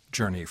personal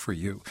journey for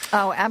you.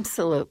 Oh,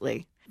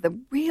 absolutely. The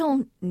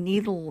real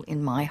needle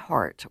in my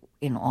heart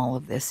in all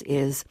of this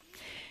is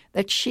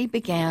that she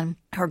began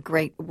her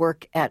great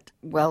work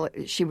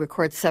she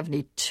records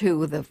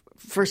 72. The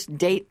first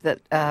date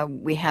that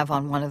we have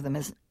on one of them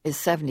is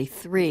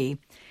 73.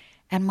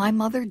 And my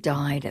mother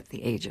died at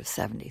the age of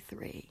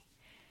 73.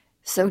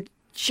 So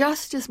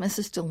just as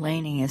Mrs.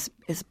 Delaney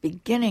is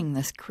beginning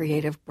this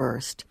creative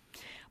burst,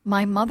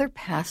 my mother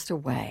passed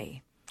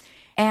away.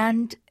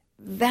 And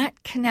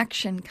that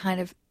connection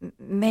kind of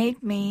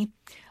made me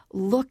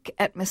look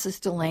at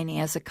Mrs. Delaney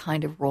as a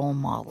kind of role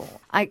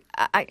model. I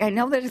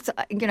know that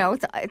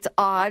it's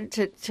odd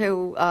to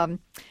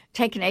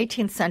take an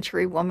 18th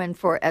century woman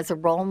as a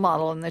role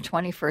model in the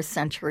 21st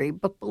century,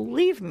 but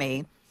believe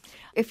me,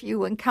 if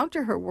you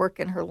encounter her work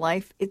in her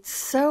life, it's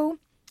so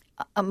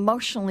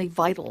emotionally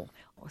vital.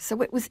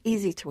 So it was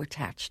easy to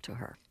attach to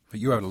her.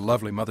 You had a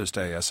lovely Mother's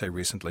Day essay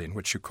recently in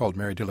which you called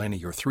Mary Delaney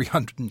your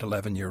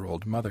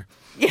 311-year-old mother.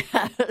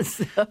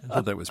 Yes. I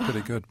thought that was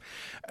pretty good.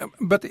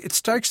 But it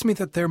strikes me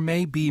that there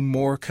may be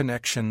more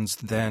connections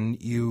than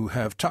you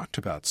have talked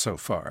about so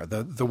far.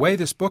 The way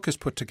this book is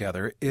put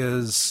together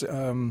is,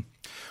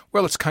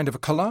 it's kind of a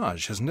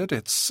collage, isn't it?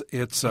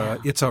 It's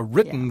a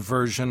written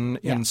version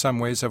in some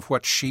ways of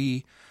what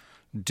she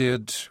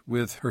did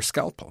with her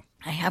scalpel.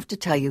 I have to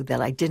tell you that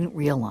I didn't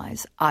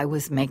realize I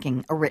was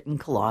making a written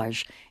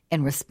collage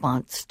in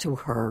response to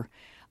her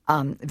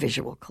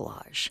visual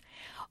collage.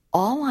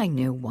 All I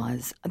knew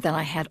was that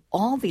I had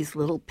all these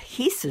little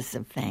pieces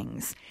of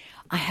things.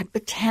 I had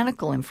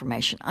botanical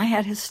information. I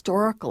had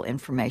historical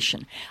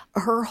information,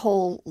 her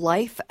whole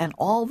life and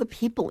all the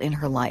people in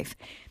her life.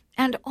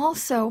 And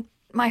also,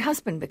 my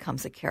husband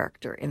becomes a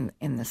character in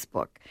this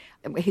book.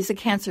 He's a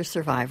cancer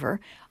survivor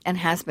and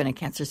has been a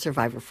cancer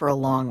survivor for a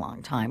long,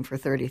 long time, for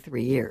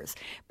 33 years.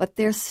 But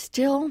there's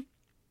still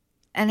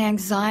an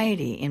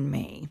anxiety in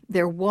me.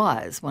 There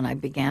was, when I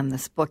began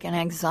this book, an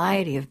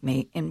anxiety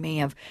in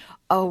me of,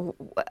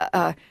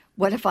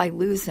 what if I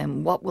lose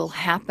him? What will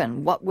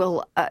happen? What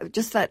will,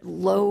 just that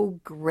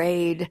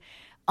low-grade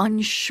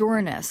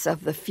unsureness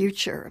of the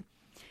future.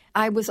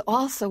 I was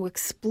also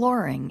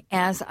exploring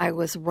as I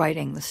was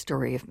writing the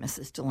story of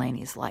Mrs.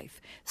 Delaney's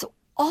life. So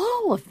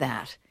all of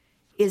that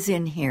is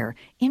in here,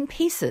 in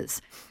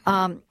pieces.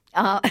 Well,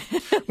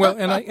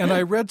 and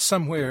I read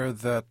somewhere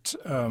that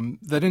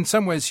in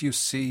some ways you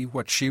see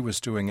what she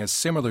was doing as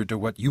similar to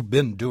what you've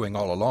been doing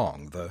all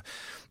along,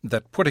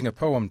 that putting a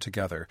poem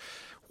together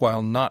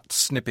while not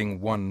snipping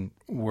one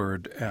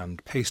word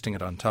and pasting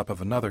it on top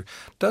of another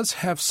does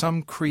have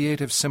some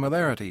creative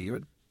similarity.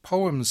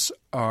 Poems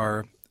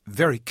are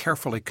very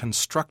carefully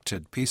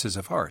constructed pieces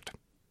of art.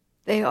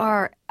 They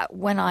are,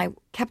 when I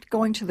kept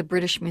going to the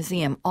British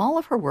Museum, all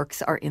of her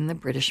works are in the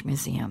British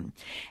Museum,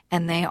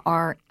 and they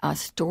are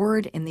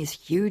stored in these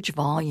huge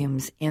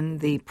volumes in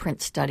the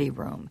print study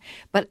room.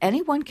 But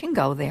anyone can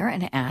go there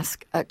and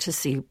ask to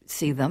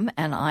see them,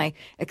 and I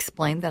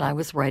explained that I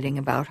was writing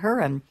about her,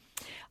 and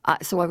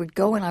so I would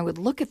go and I would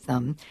look at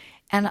them,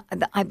 and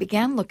I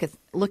began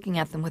looking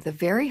at them with a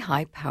very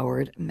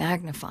high-powered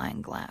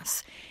magnifying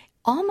glass,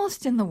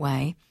 almost in the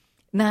way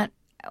that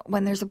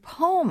when there's a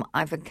poem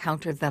I've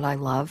encountered that I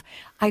love,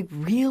 I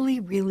really,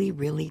 really,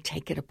 really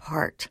take it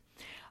apart.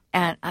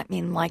 And I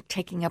mean, like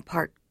taking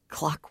apart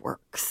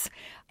clockworks.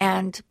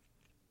 And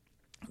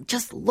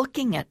just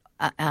looking at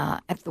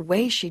the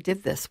way she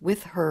did this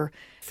with her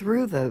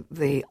through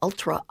the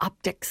ultra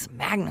optics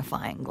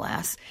magnifying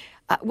glass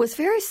was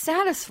very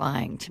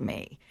satisfying to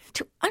me.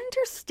 To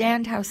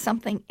understand how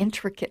something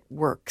intricate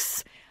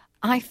works,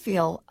 I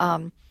feel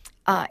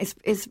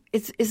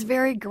is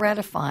very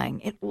gratifying.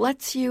 It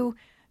lets you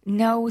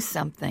know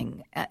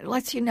something. It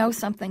lets you know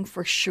something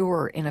for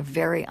sure in a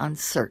very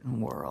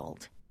uncertain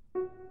world.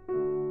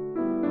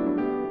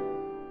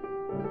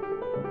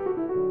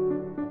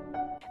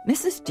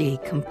 Mrs. D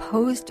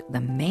composed the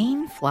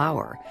main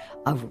flower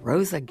of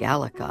Rosa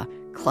Gallica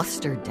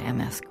cluster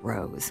damask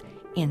rose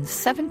in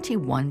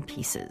 71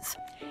 pieces,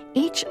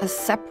 each a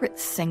separate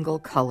single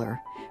color,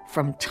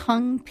 from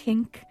tongue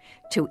pink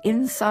to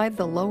inside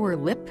the lower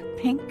lip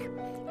pink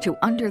to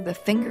under the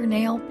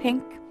fingernail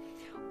pink,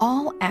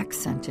 all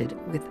accented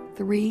with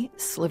 3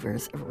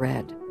 slivers of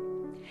red.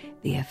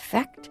 The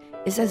effect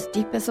is as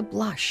deep as a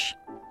blush.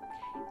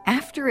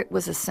 After it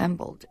was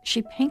assembled,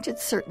 she painted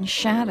certain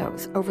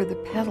shadows over the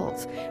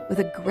petals with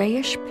a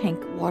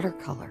grayish-pink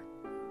watercolor.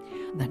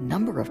 The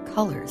number of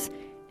colors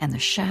and the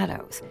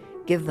shadows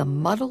give the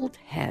muddled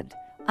head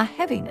a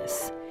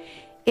heaviness.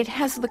 It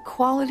has the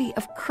quality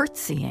of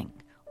curtsying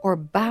or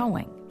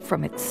bowing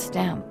from its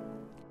stem.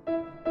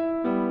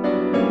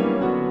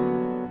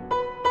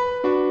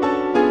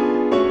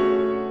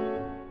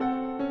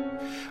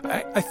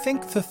 I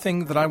think the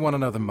thing that I want to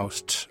know the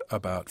most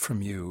about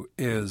from you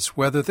is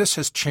whether this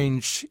has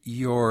changed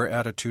your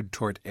attitude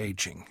toward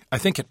aging. I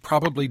think it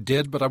probably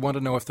did, but I want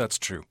to know if that's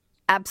true.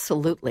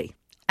 Absolutely.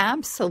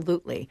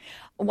 Absolutely.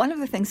 One of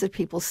the things that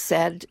people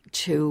said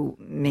to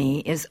me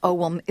is, oh,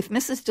 well, if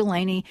Mrs.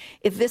 Delaney,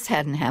 if this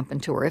hadn't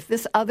happened to her, if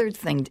this other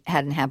thing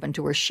hadn't happened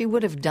to her, she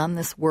would have done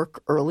this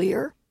work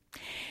earlier.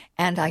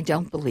 And I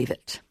don't believe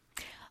it.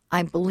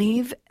 I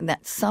believe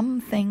that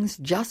some things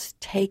just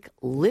take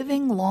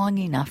living long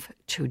enough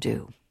to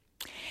do.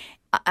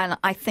 And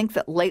I think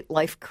that late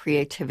life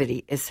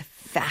creativity is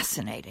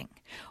fascinating.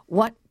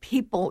 What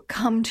people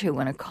come to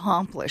and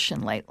accomplish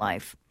in late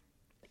life,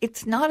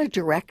 it's not a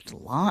direct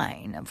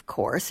line, of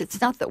course.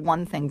 It's not that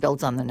one thing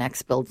builds on the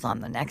next, builds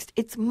on the next.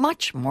 It's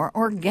much more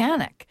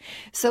organic.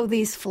 So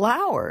these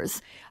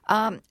flowers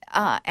and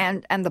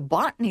the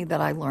botany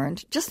that I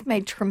learned just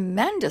made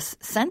tremendous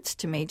sense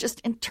to me,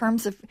 just in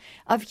terms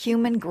of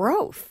human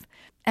growth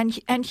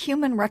and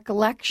human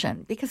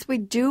recollection, because we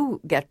do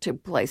get to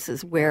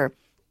places where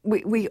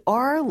we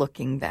are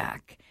looking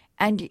back,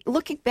 and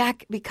looking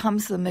back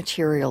becomes the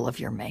material of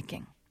your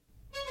making.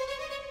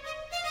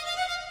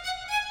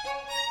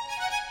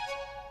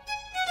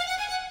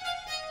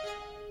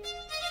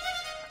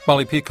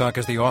 Molly Peacock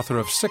is the author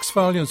of 6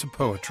 volumes of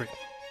poetry.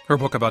 Her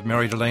book about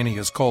Mary Delaney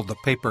is called The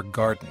Paper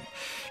Garden.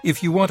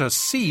 If you want to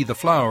see the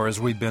flowers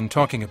we've been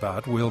talking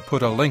about, we'll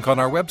put a link on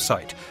our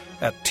website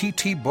at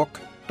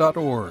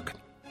ttbook.org.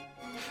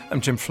 I'm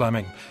Jim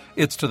Fleming.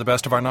 It's To the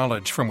Best of Our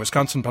Knowledge from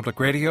Wisconsin Public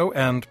Radio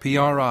and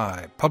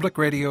PRI, Public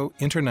Radio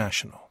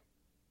International.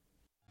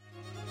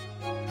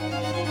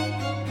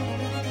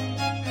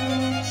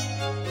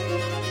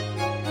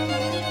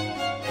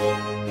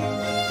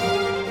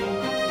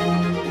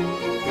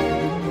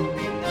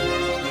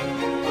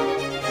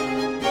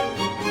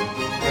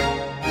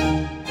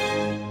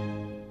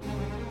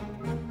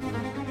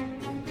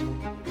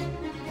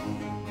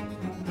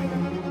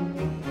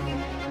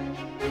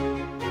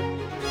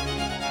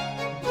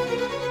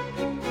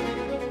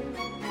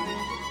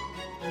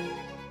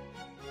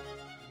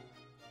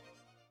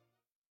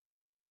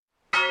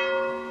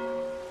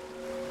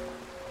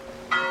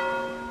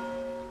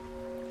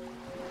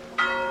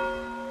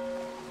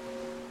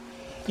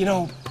 You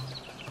know,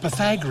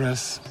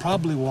 Pythagoras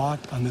probably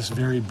walked on this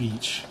very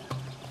beach.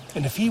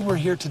 And if he were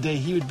here today,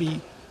 he would be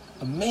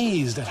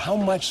amazed at how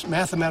much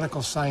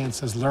mathematical science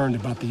has learned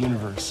about the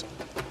universe.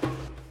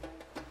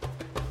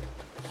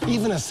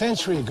 Even a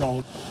century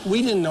ago,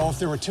 we didn't know if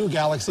there were 2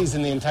 galaxies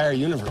in the entire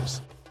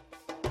universe.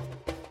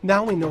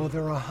 Now we know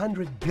there are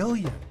 100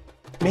 billion,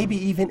 maybe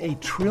even 1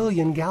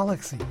 trillion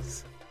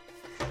galaxies.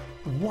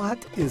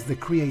 What is the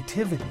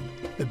creativity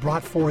that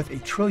brought forth 1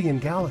 trillion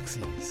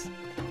galaxies?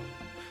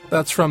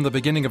 That's from the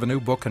beginning of a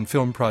new book and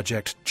film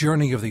project,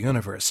 Journey of the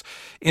Universe.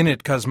 In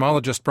it,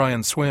 cosmologist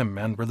Brian Swimme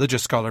and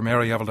religious scholar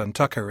Mary Evelyn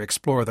Tucker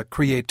explore the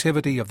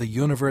creativity of the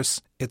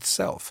universe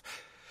itself.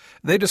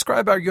 They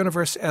describe our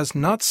universe as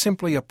not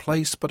simply a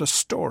place but a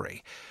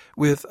story,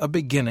 with a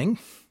beginning,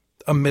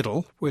 a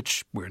middle,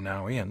 which we're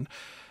now in,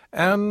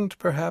 and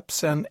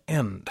perhaps an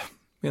end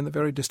in the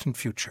very distant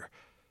future.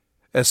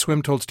 As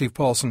Swimme told Steve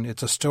Paulson,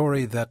 it's a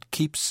story that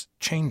keeps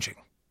changing.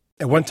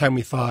 At one time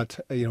we thought,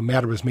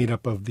 matter was made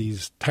up of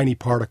these tiny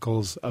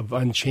particles of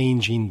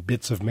unchanging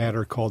bits of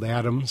matter called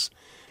atoms.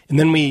 And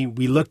then we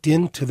looked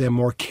into them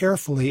more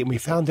carefully, and we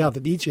found out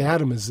that each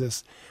atom is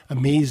this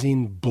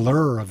amazing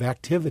blur of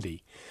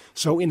activity.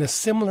 So in a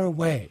similar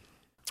way,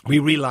 we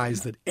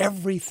realized that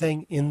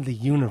everything in the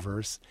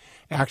universe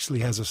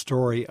actually has a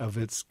story of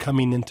its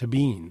coming into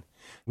being.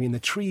 I mean, the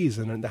trees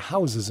and the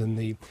houses and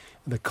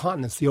the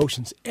continents, the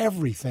oceans,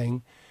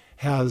 everything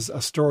has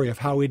a story of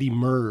how it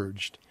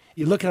emerged.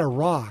 You look at a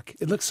rock,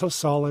 it looks so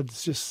solid,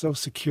 it's just so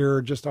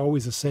secure, just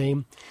always the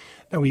same.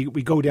 And we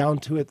go down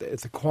to it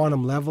at the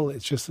quantum level,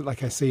 it's just,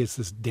 like I say, it's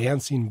this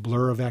dancing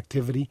blur of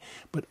activity.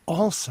 But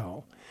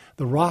also,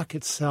 the rock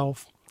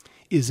itself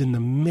is in the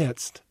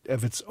midst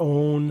of its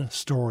own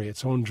story,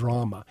 its own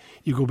drama.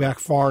 You go back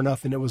far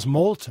enough and it was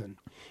molten.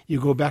 You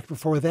go back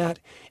before that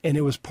and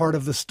it was part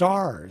of the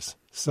stars.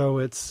 So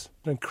it's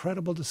an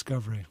incredible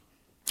discovery.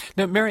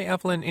 Now, Mary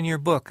Evelyn, in your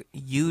book,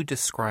 you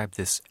describe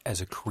this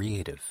as a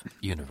creative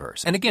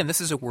universe. And again,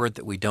 this is a word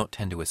that we don't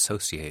tend to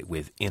associate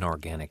with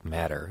inorganic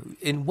matter.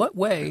 In what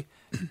way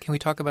can we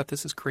talk about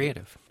this as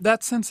creative?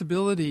 That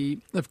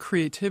sensibility of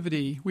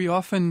creativity we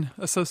often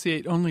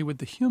associate only with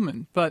the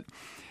human, but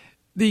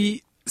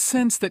the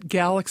sense that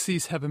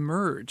galaxies have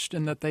emerged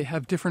and that they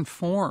have different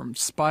forms,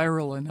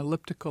 spiral and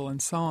elliptical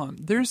and so on.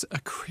 There's a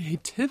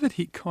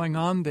creativity going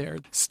on there.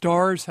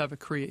 Stars have a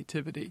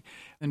creativity.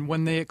 And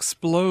when they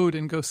explode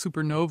and go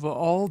supernova,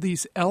 all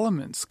these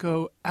elements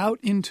go out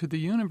into the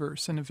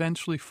universe and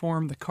eventually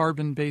form the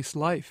carbon-based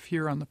life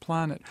here on the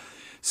planet.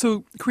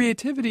 So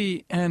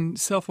creativity and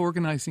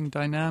self-organizing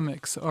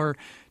dynamics are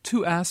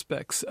two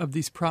aspects of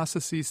these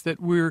processes that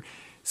we're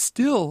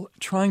still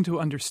trying to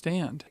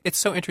understand. It's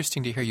so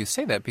interesting to hear you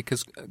say that,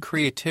 because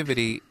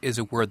creativity is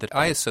a word that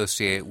I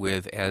associate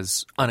with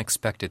as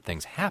unexpected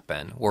things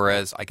happen,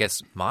 whereas I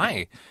guess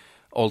my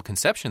old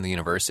conception of the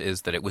universe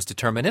is that it was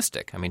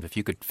deterministic. I mean, if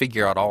you could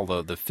figure out all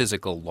the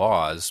physical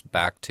laws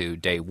back to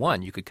day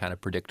one, you could kind of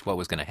predict what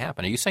was going to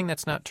happen. Are you saying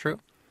that's not true?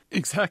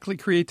 Exactly.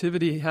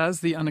 Creativity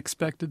has the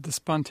unexpected, the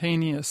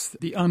spontaneous,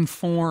 the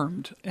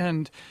unformed,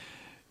 and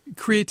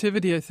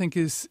creativity, I think,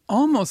 is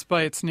almost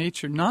by its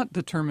nature not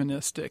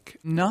deterministic,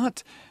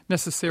 not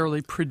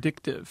necessarily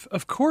predictive.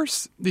 Of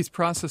course, these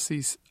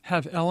processes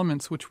have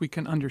elements which we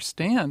can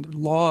understand,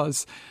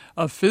 laws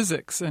of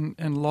physics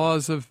and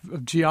laws of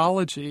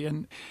geology.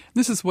 And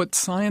this is what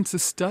science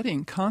is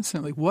studying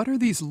constantly. What are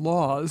these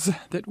laws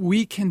that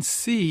we can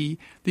see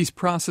these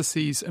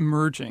processes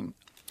emerging?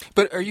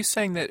 But are you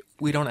saying that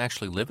we don't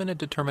actually live in a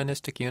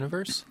deterministic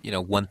universe? You know,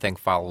 one thing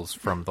follows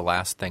from the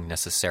last thing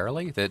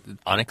necessarily, that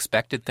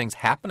unexpected things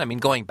happen? I mean,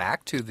 going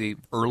back to the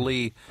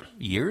early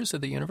years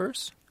of the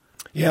universe?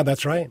 Yeah,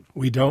 that's right.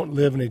 We don't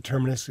live in a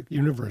deterministic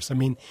universe. I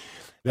mean,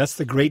 that's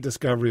the great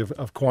discovery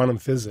of quantum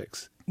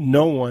physics.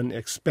 No one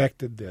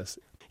expected this.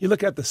 You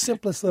look at the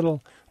simplest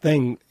little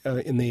thing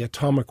in the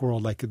atomic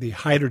world, like the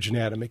hydrogen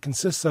atom. It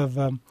consists of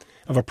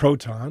a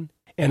proton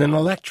and an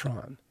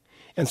electron.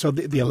 And so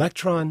the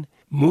electron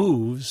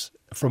moves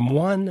from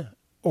one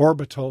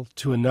orbital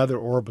to another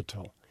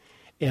orbital.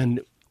 And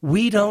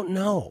we don't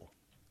know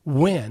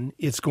when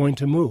it's going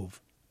to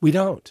move. We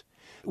don't.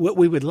 What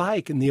we would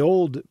like in the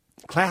old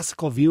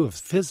classical view of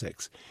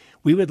physics,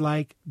 we would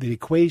like the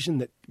equation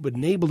that would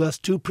enable us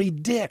to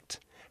predict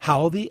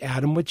how the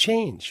atom would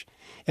change.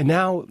 And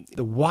now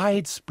the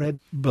widespread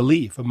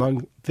belief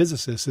among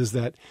physicists is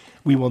that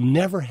we will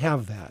never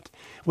have that.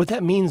 What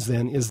that means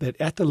then is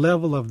that at the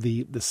level of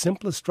the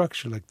simplest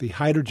structure, like the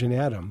hydrogen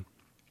atom,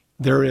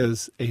 there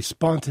is a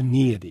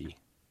spontaneity.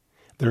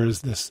 There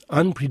is this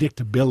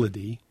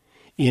unpredictability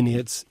in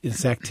its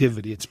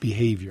activity, its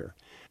behavior.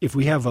 If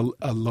we have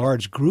a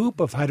large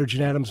group of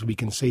hydrogen atoms, we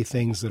can say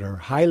things that are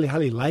highly,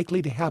 highly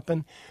likely to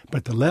happen, but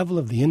at the level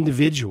of the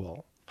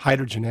individual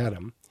hydrogen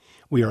atom,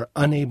 we are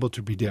unable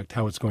to predict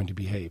how it's going to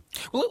behave.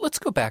 Well, let's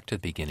go back to the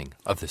beginning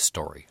of this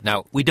story.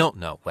 Now, we don't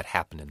know what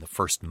happened in the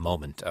first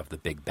moment of the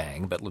Big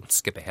Bang, but let's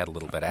skip ahead a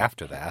little bit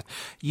after that.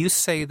 You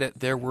say that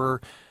there were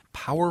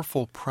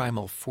powerful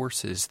primal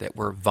forces that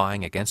were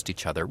vying against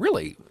each other,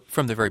 really,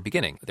 from the very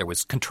beginning. There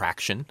was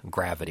contraction,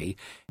 gravity,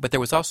 but there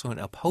was also an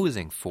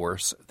opposing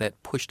force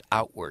that pushed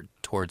outward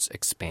towards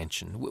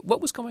expansion.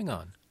 What was going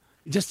on?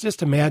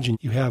 Just imagine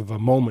you have a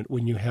moment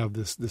when you have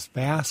this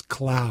vast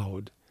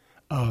cloud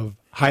of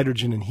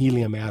hydrogen and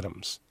helium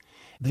atoms.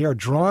 They are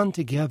drawn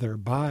together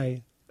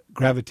by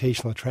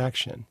gravitational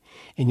attraction,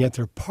 and yet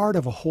they're part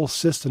of a whole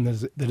system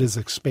that is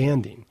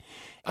expanding.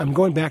 I'm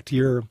going back to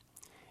your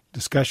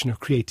discussion of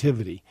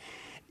creativity.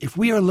 If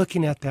we are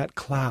looking at that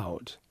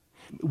cloud,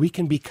 we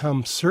can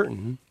become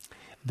certain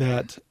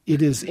that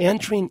it is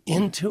entering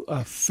into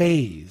a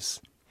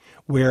phase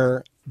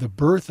where the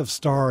birth of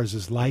stars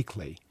is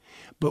likely.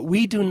 But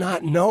we do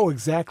not know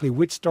exactly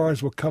which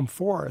stars will come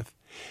forth,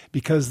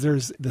 because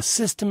the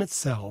system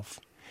itself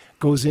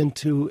goes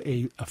into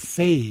a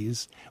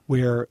phase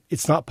where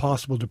it's not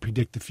possible to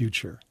predict the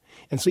future.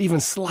 And so even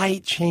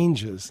slight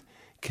changes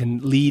can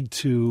lead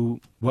to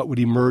what would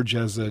emerge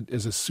as a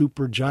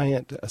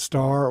supergiant, a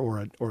star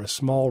or a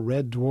small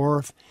red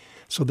dwarf.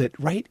 So that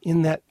right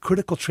in that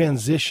critical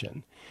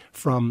transition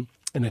from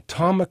an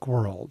atomic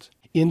world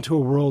into a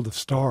world of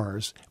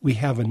stars, we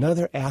have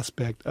another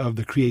aspect of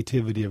the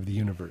creativity of the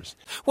universe.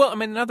 Well, I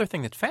mean, another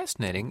thing that's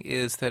fascinating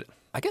is that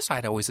I guess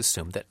I'd always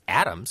assumed that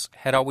atoms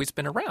had always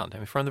been around. I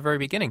mean, from the very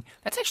beginning.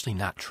 That's actually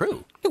not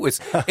true. It was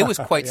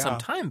quite some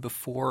time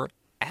before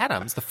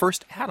atoms, the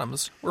first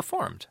atoms, were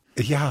formed.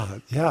 Yeah,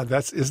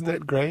 isn't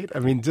it great? I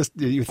mean, just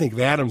you think of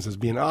atoms as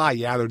being,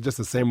 they're just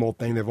the same old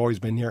thing, they've always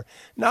been here.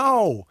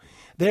 No,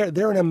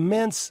 they're an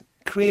immense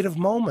creative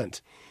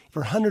moment.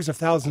 For hundreds of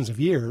thousands of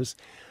years,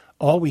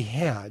 all we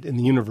had in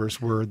the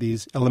universe were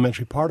these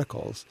elementary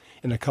particles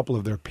and a couple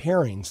of their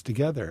pairings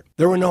together.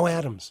 There were no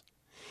atoms.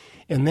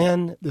 And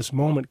then this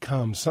moment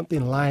comes,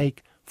 something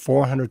like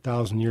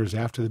 400,000 years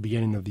after the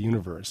beginning of the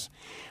universe,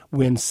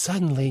 when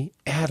suddenly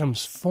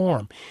atoms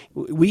form.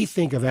 We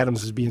think of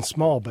atoms as being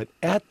small, but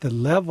at the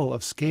level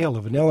of scale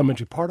of an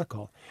elementary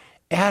particle,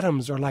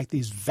 atoms are like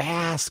these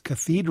vast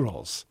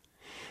cathedrals.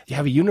 You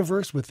have a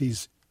universe with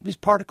these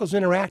particles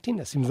interacting.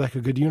 That seems like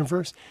a good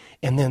universe.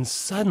 And then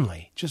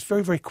suddenly, just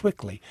very, very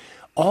quickly,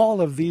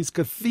 all of these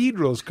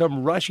cathedrals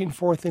come rushing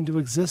forth into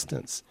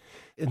existence.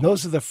 And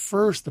those are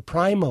the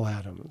primal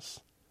atoms,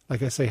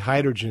 like I say,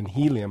 hydrogen,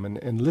 helium,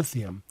 and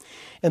lithium.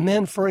 And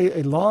then for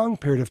a long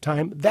period of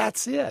time,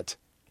 that's it.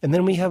 And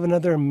then we have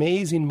another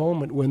amazing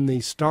moment when the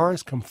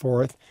stars come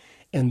forth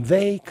and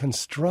they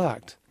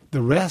construct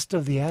the rest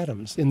of the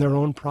atoms in their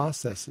own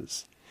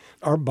processes.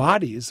 Our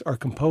bodies are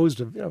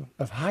composed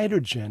of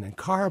hydrogen and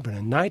carbon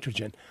and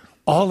nitrogen.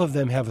 All of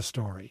them have a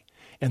story.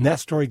 And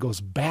that story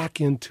goes back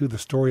into the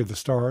story of the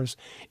stars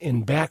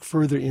and back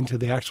further into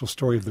the actual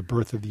story of the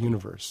birth of the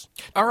universe.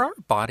 Are our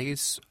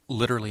bodies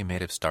literally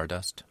made of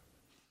stardust?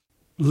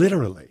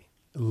 Literally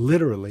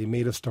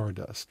made of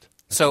stardust.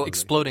 So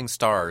exploding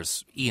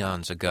stars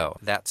eons ago,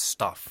 that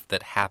stuff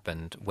that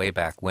happened way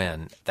back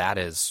when, that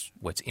is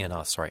what's in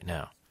us right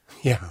now.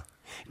 Yeah.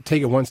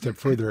 Take it one step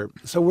further.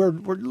 So we're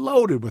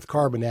loaded with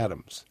carbon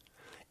atoms.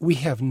 We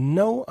have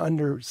no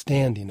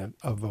understanding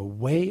of a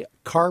way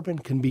carbon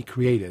can be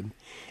created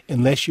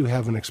unless you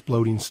have an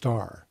exploding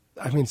star.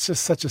 I mean, it's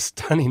just such a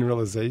stunning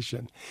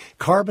realization.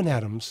 Carbon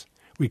atoms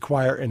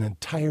require an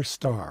entire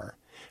star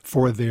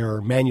for their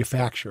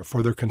manufacture,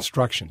 for their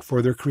construction,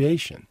 for their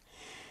creation.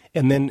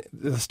 And then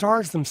the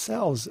stars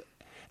themselves,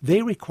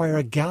 they require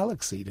a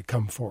galaxy to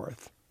come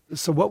forth.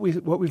 So what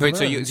we've learned...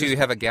 So you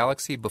have a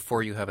galaxy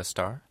before you have a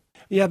star?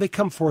 Yeah, they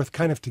come forth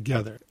kind of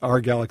together.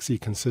 Our galaxy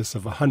consists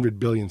of 100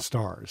 billion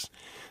stars.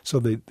 So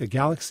the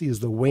galaxy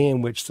is the way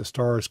in which the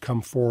stars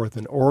come forth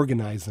and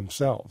organize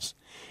themselves.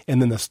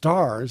 And then the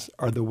stars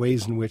are the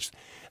ways in which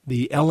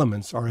the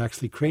elements are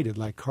actually created,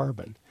 like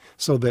carbon.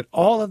 So that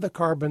all of the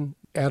carbon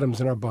atoms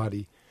in our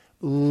body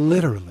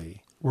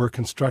literally were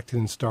constructed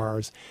in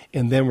stars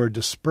and then were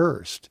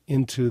dispersed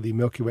into the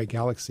Milky Way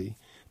galaxy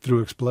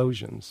through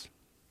explosions.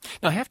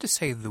 Now, I have to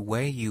say, the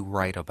way you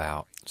write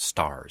about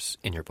stars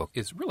in your book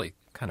is really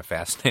kind of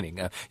fascinating.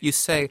 You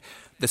say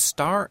the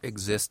star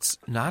exists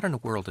not in a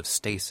world of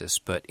stasis,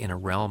 but in a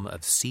realm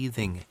of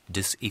seething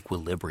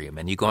disequilibrium.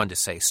 And you go on to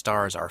say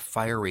stars are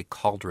fiery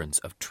cauldrons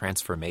of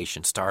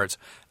transformation. Stars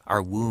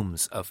are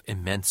wombs of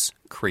immense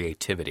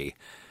creativity.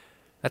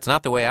 That's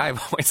not the way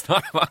I've always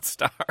thought about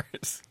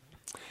stars.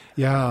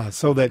 Yeah,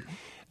 so that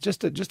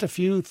just a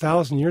few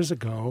thousand years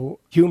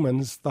ago,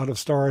 humans thought of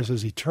stars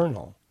as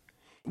eternal.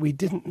 We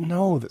didn't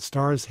know that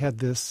stars had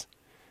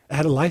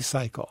a life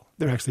cycle.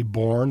 They're actually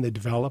born, they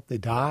develop, they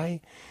die.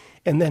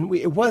 And then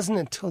it wasn't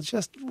until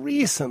just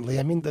recently,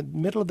 the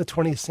middle of the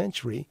 20th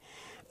century,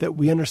 that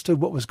we understood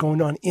what was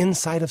going on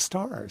inside of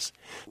stars.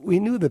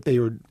 We knew that they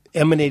were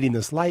emanating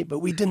this light, but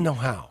we didn't know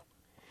how.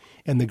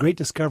 And the great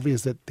discovery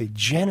is that they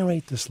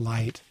generate this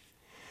light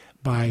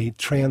by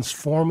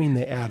transforming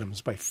the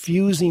atoms, by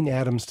fusing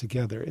atoms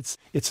together.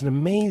 It's an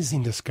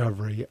amazing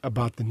discovery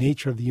about the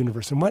nature of the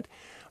universe. And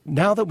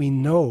now that we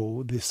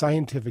know the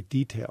scientific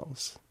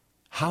details,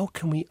 how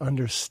can we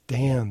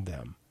understand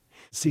them?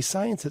 See,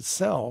 science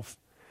itself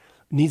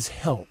needs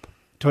help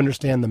to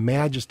understand the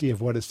majesty of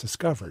what is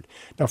discovered.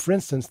 Now, for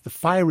instance, the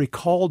fiery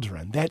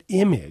cauldron, that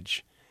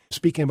image,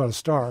 speaking about a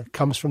star,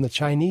 comes from the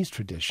Chinese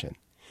tradition.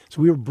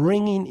 So we were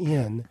bringing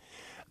in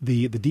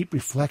the deep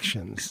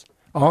reflections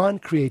on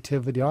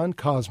creativity, on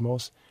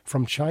cosmos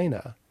from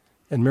China.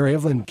 And Mary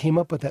Evelyn came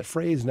up with that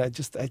phrase, and I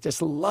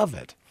just love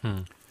it.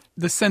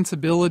 The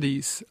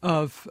sensibilities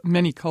of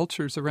many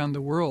cultures around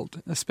the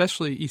world,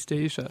 especially East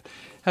Asia,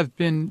 have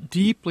been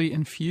deeply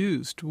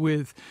infused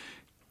with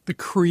the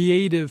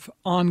creative,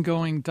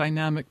 ongoing,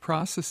 dynamic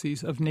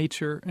processes of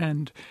nature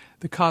and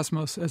the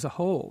cosmos as a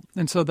whole.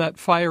 And so that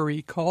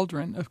fiery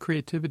cauldron of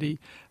creativity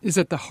is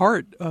at the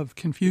heart of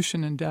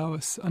Confucian and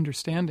Taoist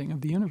understanding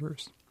of the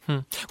universe.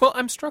 Well,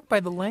 I'm struck by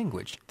the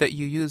language that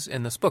you use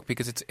in this book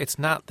because it's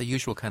not the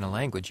usual kind of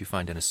language you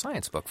find in a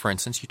science book. For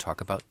instance, you talk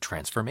about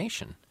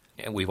transformation.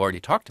 And we've already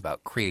talked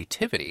about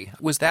creativity.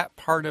 Was that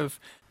part of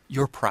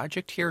your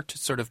project here to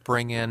sort of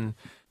bring in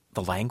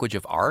the language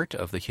of art,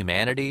 of the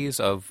humanities,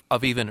 of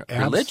even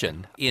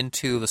religion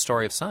into the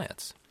story of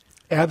science?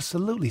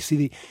 Absolutely.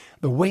 See,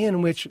 the way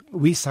in which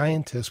we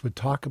scientists would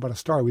talk about a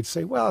star, we'd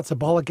say, well, it's a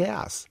ball of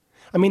gas.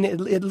 I mean, it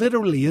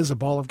literally is a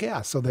ball of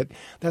gas, so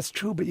that's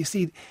true. But you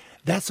see,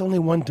 that's only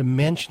one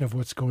dimension of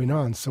what's going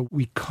on. So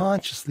we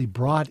consciously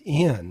brought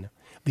in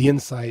the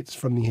insights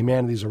from the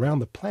humanities around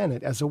the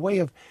planet as a way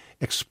of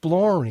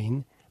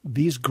exploring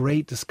these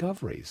great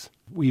discoveries.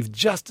 We've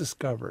just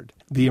discovered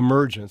the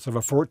emergence of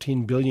a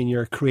 14 billion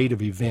year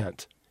creative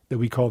event that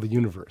we call the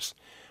universe.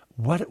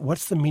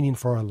 What's the meaning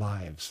for our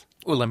lives?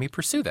 Well, let me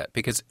pursue that,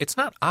 because it's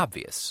not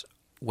obvious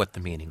what the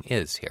meaning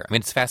is here. I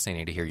mean, it's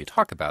fascinating to hear you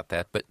talk about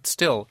that, but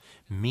still,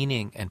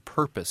 meaning and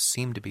purpose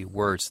seem to be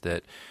words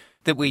that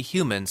we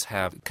humans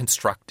have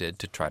constructed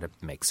to try to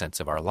make sense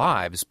of our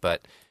lives.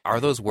 But are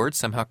those words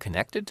somehow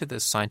connected to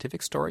this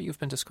scientific story you've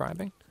been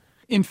describing?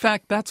 In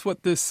fact, that's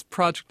what this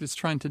project is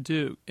trying to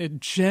do.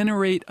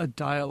 Generate a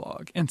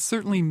dialogue and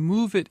certainly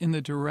move it in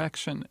the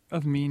direction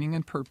of meaning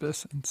and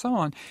purpose and so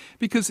on.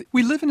 Because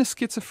we live in a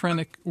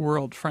schizophrenic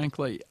world,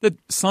 frankly. The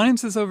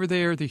science is over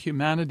there, the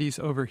humanities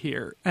over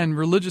here, and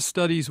religious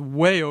studies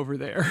way over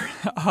there.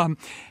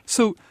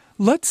 So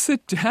let's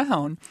sit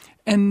down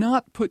and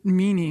not put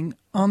meaning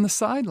on the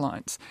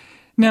sidelines.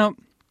 Now,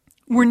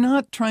 we're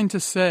not trying to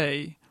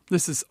say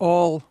this is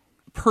all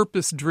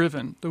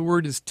purpose-driven. The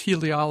word is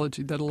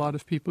teleology that a lot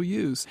of people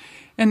use.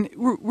 And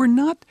we're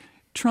not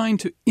trying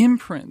to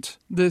imprint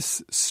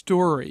this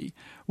story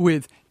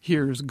with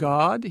here's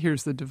God,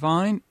 here's the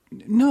divine.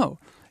 No,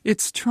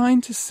 it's trying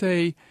to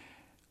say,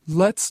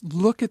 let's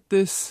look at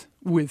this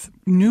with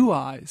new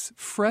eyes,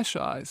 fresh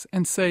eyes,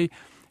 and say,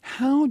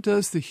 how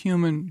does the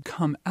human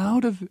come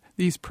out of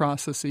these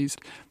processes?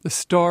 The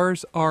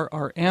stars are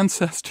our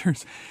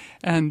ancestors,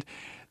 and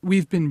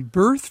we've been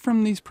birthed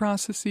from these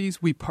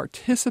processes. We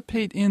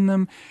participate in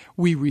them.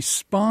 We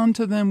respond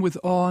to them with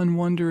awe and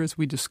wonder as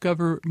we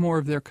discover more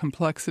of their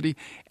complexity.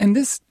 And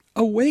this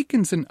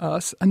awakens in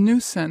us a new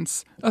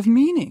sense of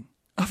meaning,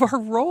 of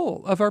our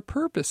role, of our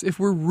purpose. If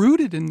we're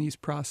rooted in these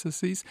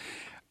processes,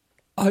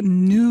 a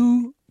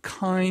new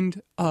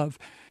kind of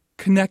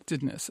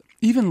connectedness,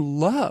 even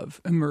love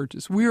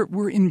emerges.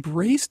 We're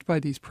embraced by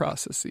these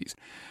processes.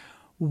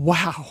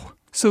 Wow.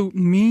 So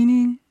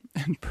meaning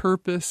and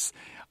purpose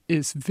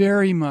is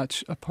very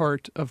much a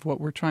part of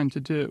what we're trying to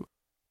do.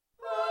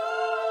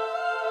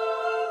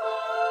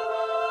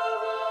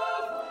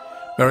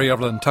 Mary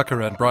Evelyn Tucker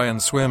and Brian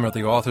Swimme are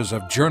the authors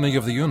of Journey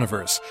of the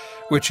Universe,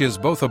 which is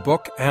both a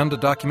book and a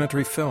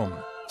documentary film.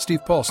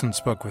 Steve Paulson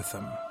spoke with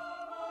them.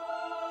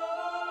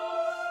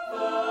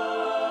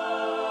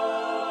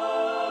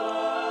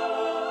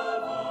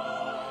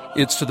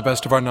 It's To the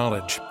Best of Our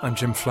Knowledge. I'm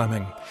Jim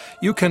Fleming.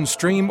 You can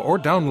stream or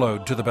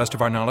download To the Best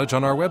of Our Knowledge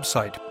on our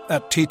website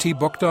at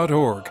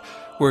ttbook.org,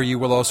 where you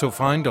will also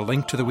find a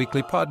link to the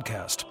weekly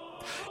podcast.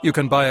 You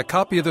can buy a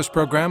copy of this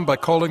program by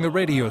calling the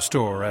radio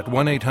store at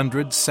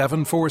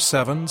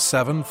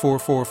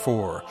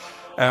 1-800-747-7444.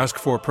 Ask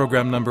for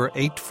program number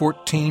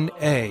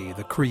 814A,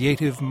 The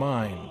Creative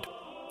Mind.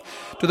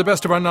 To the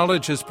Best of Our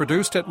Knowledge is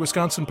produced at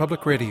Wisconsin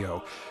Public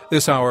Radio.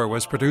 This hour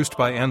was produced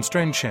by Anne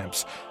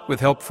Strangeshamps, with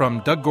help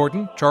from Doug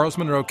Gordon, Charles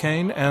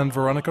Monroe-Kane, and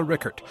Veronica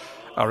Rickert.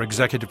 Our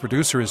executive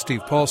producer is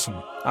Steve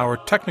Paulson. Our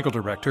technical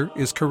director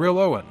is Kirill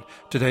Owen.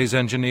 Today's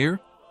engineer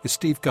is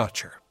Steve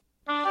Gotcher.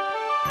 PRI,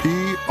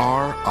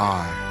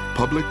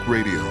 Public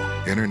Radio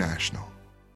International.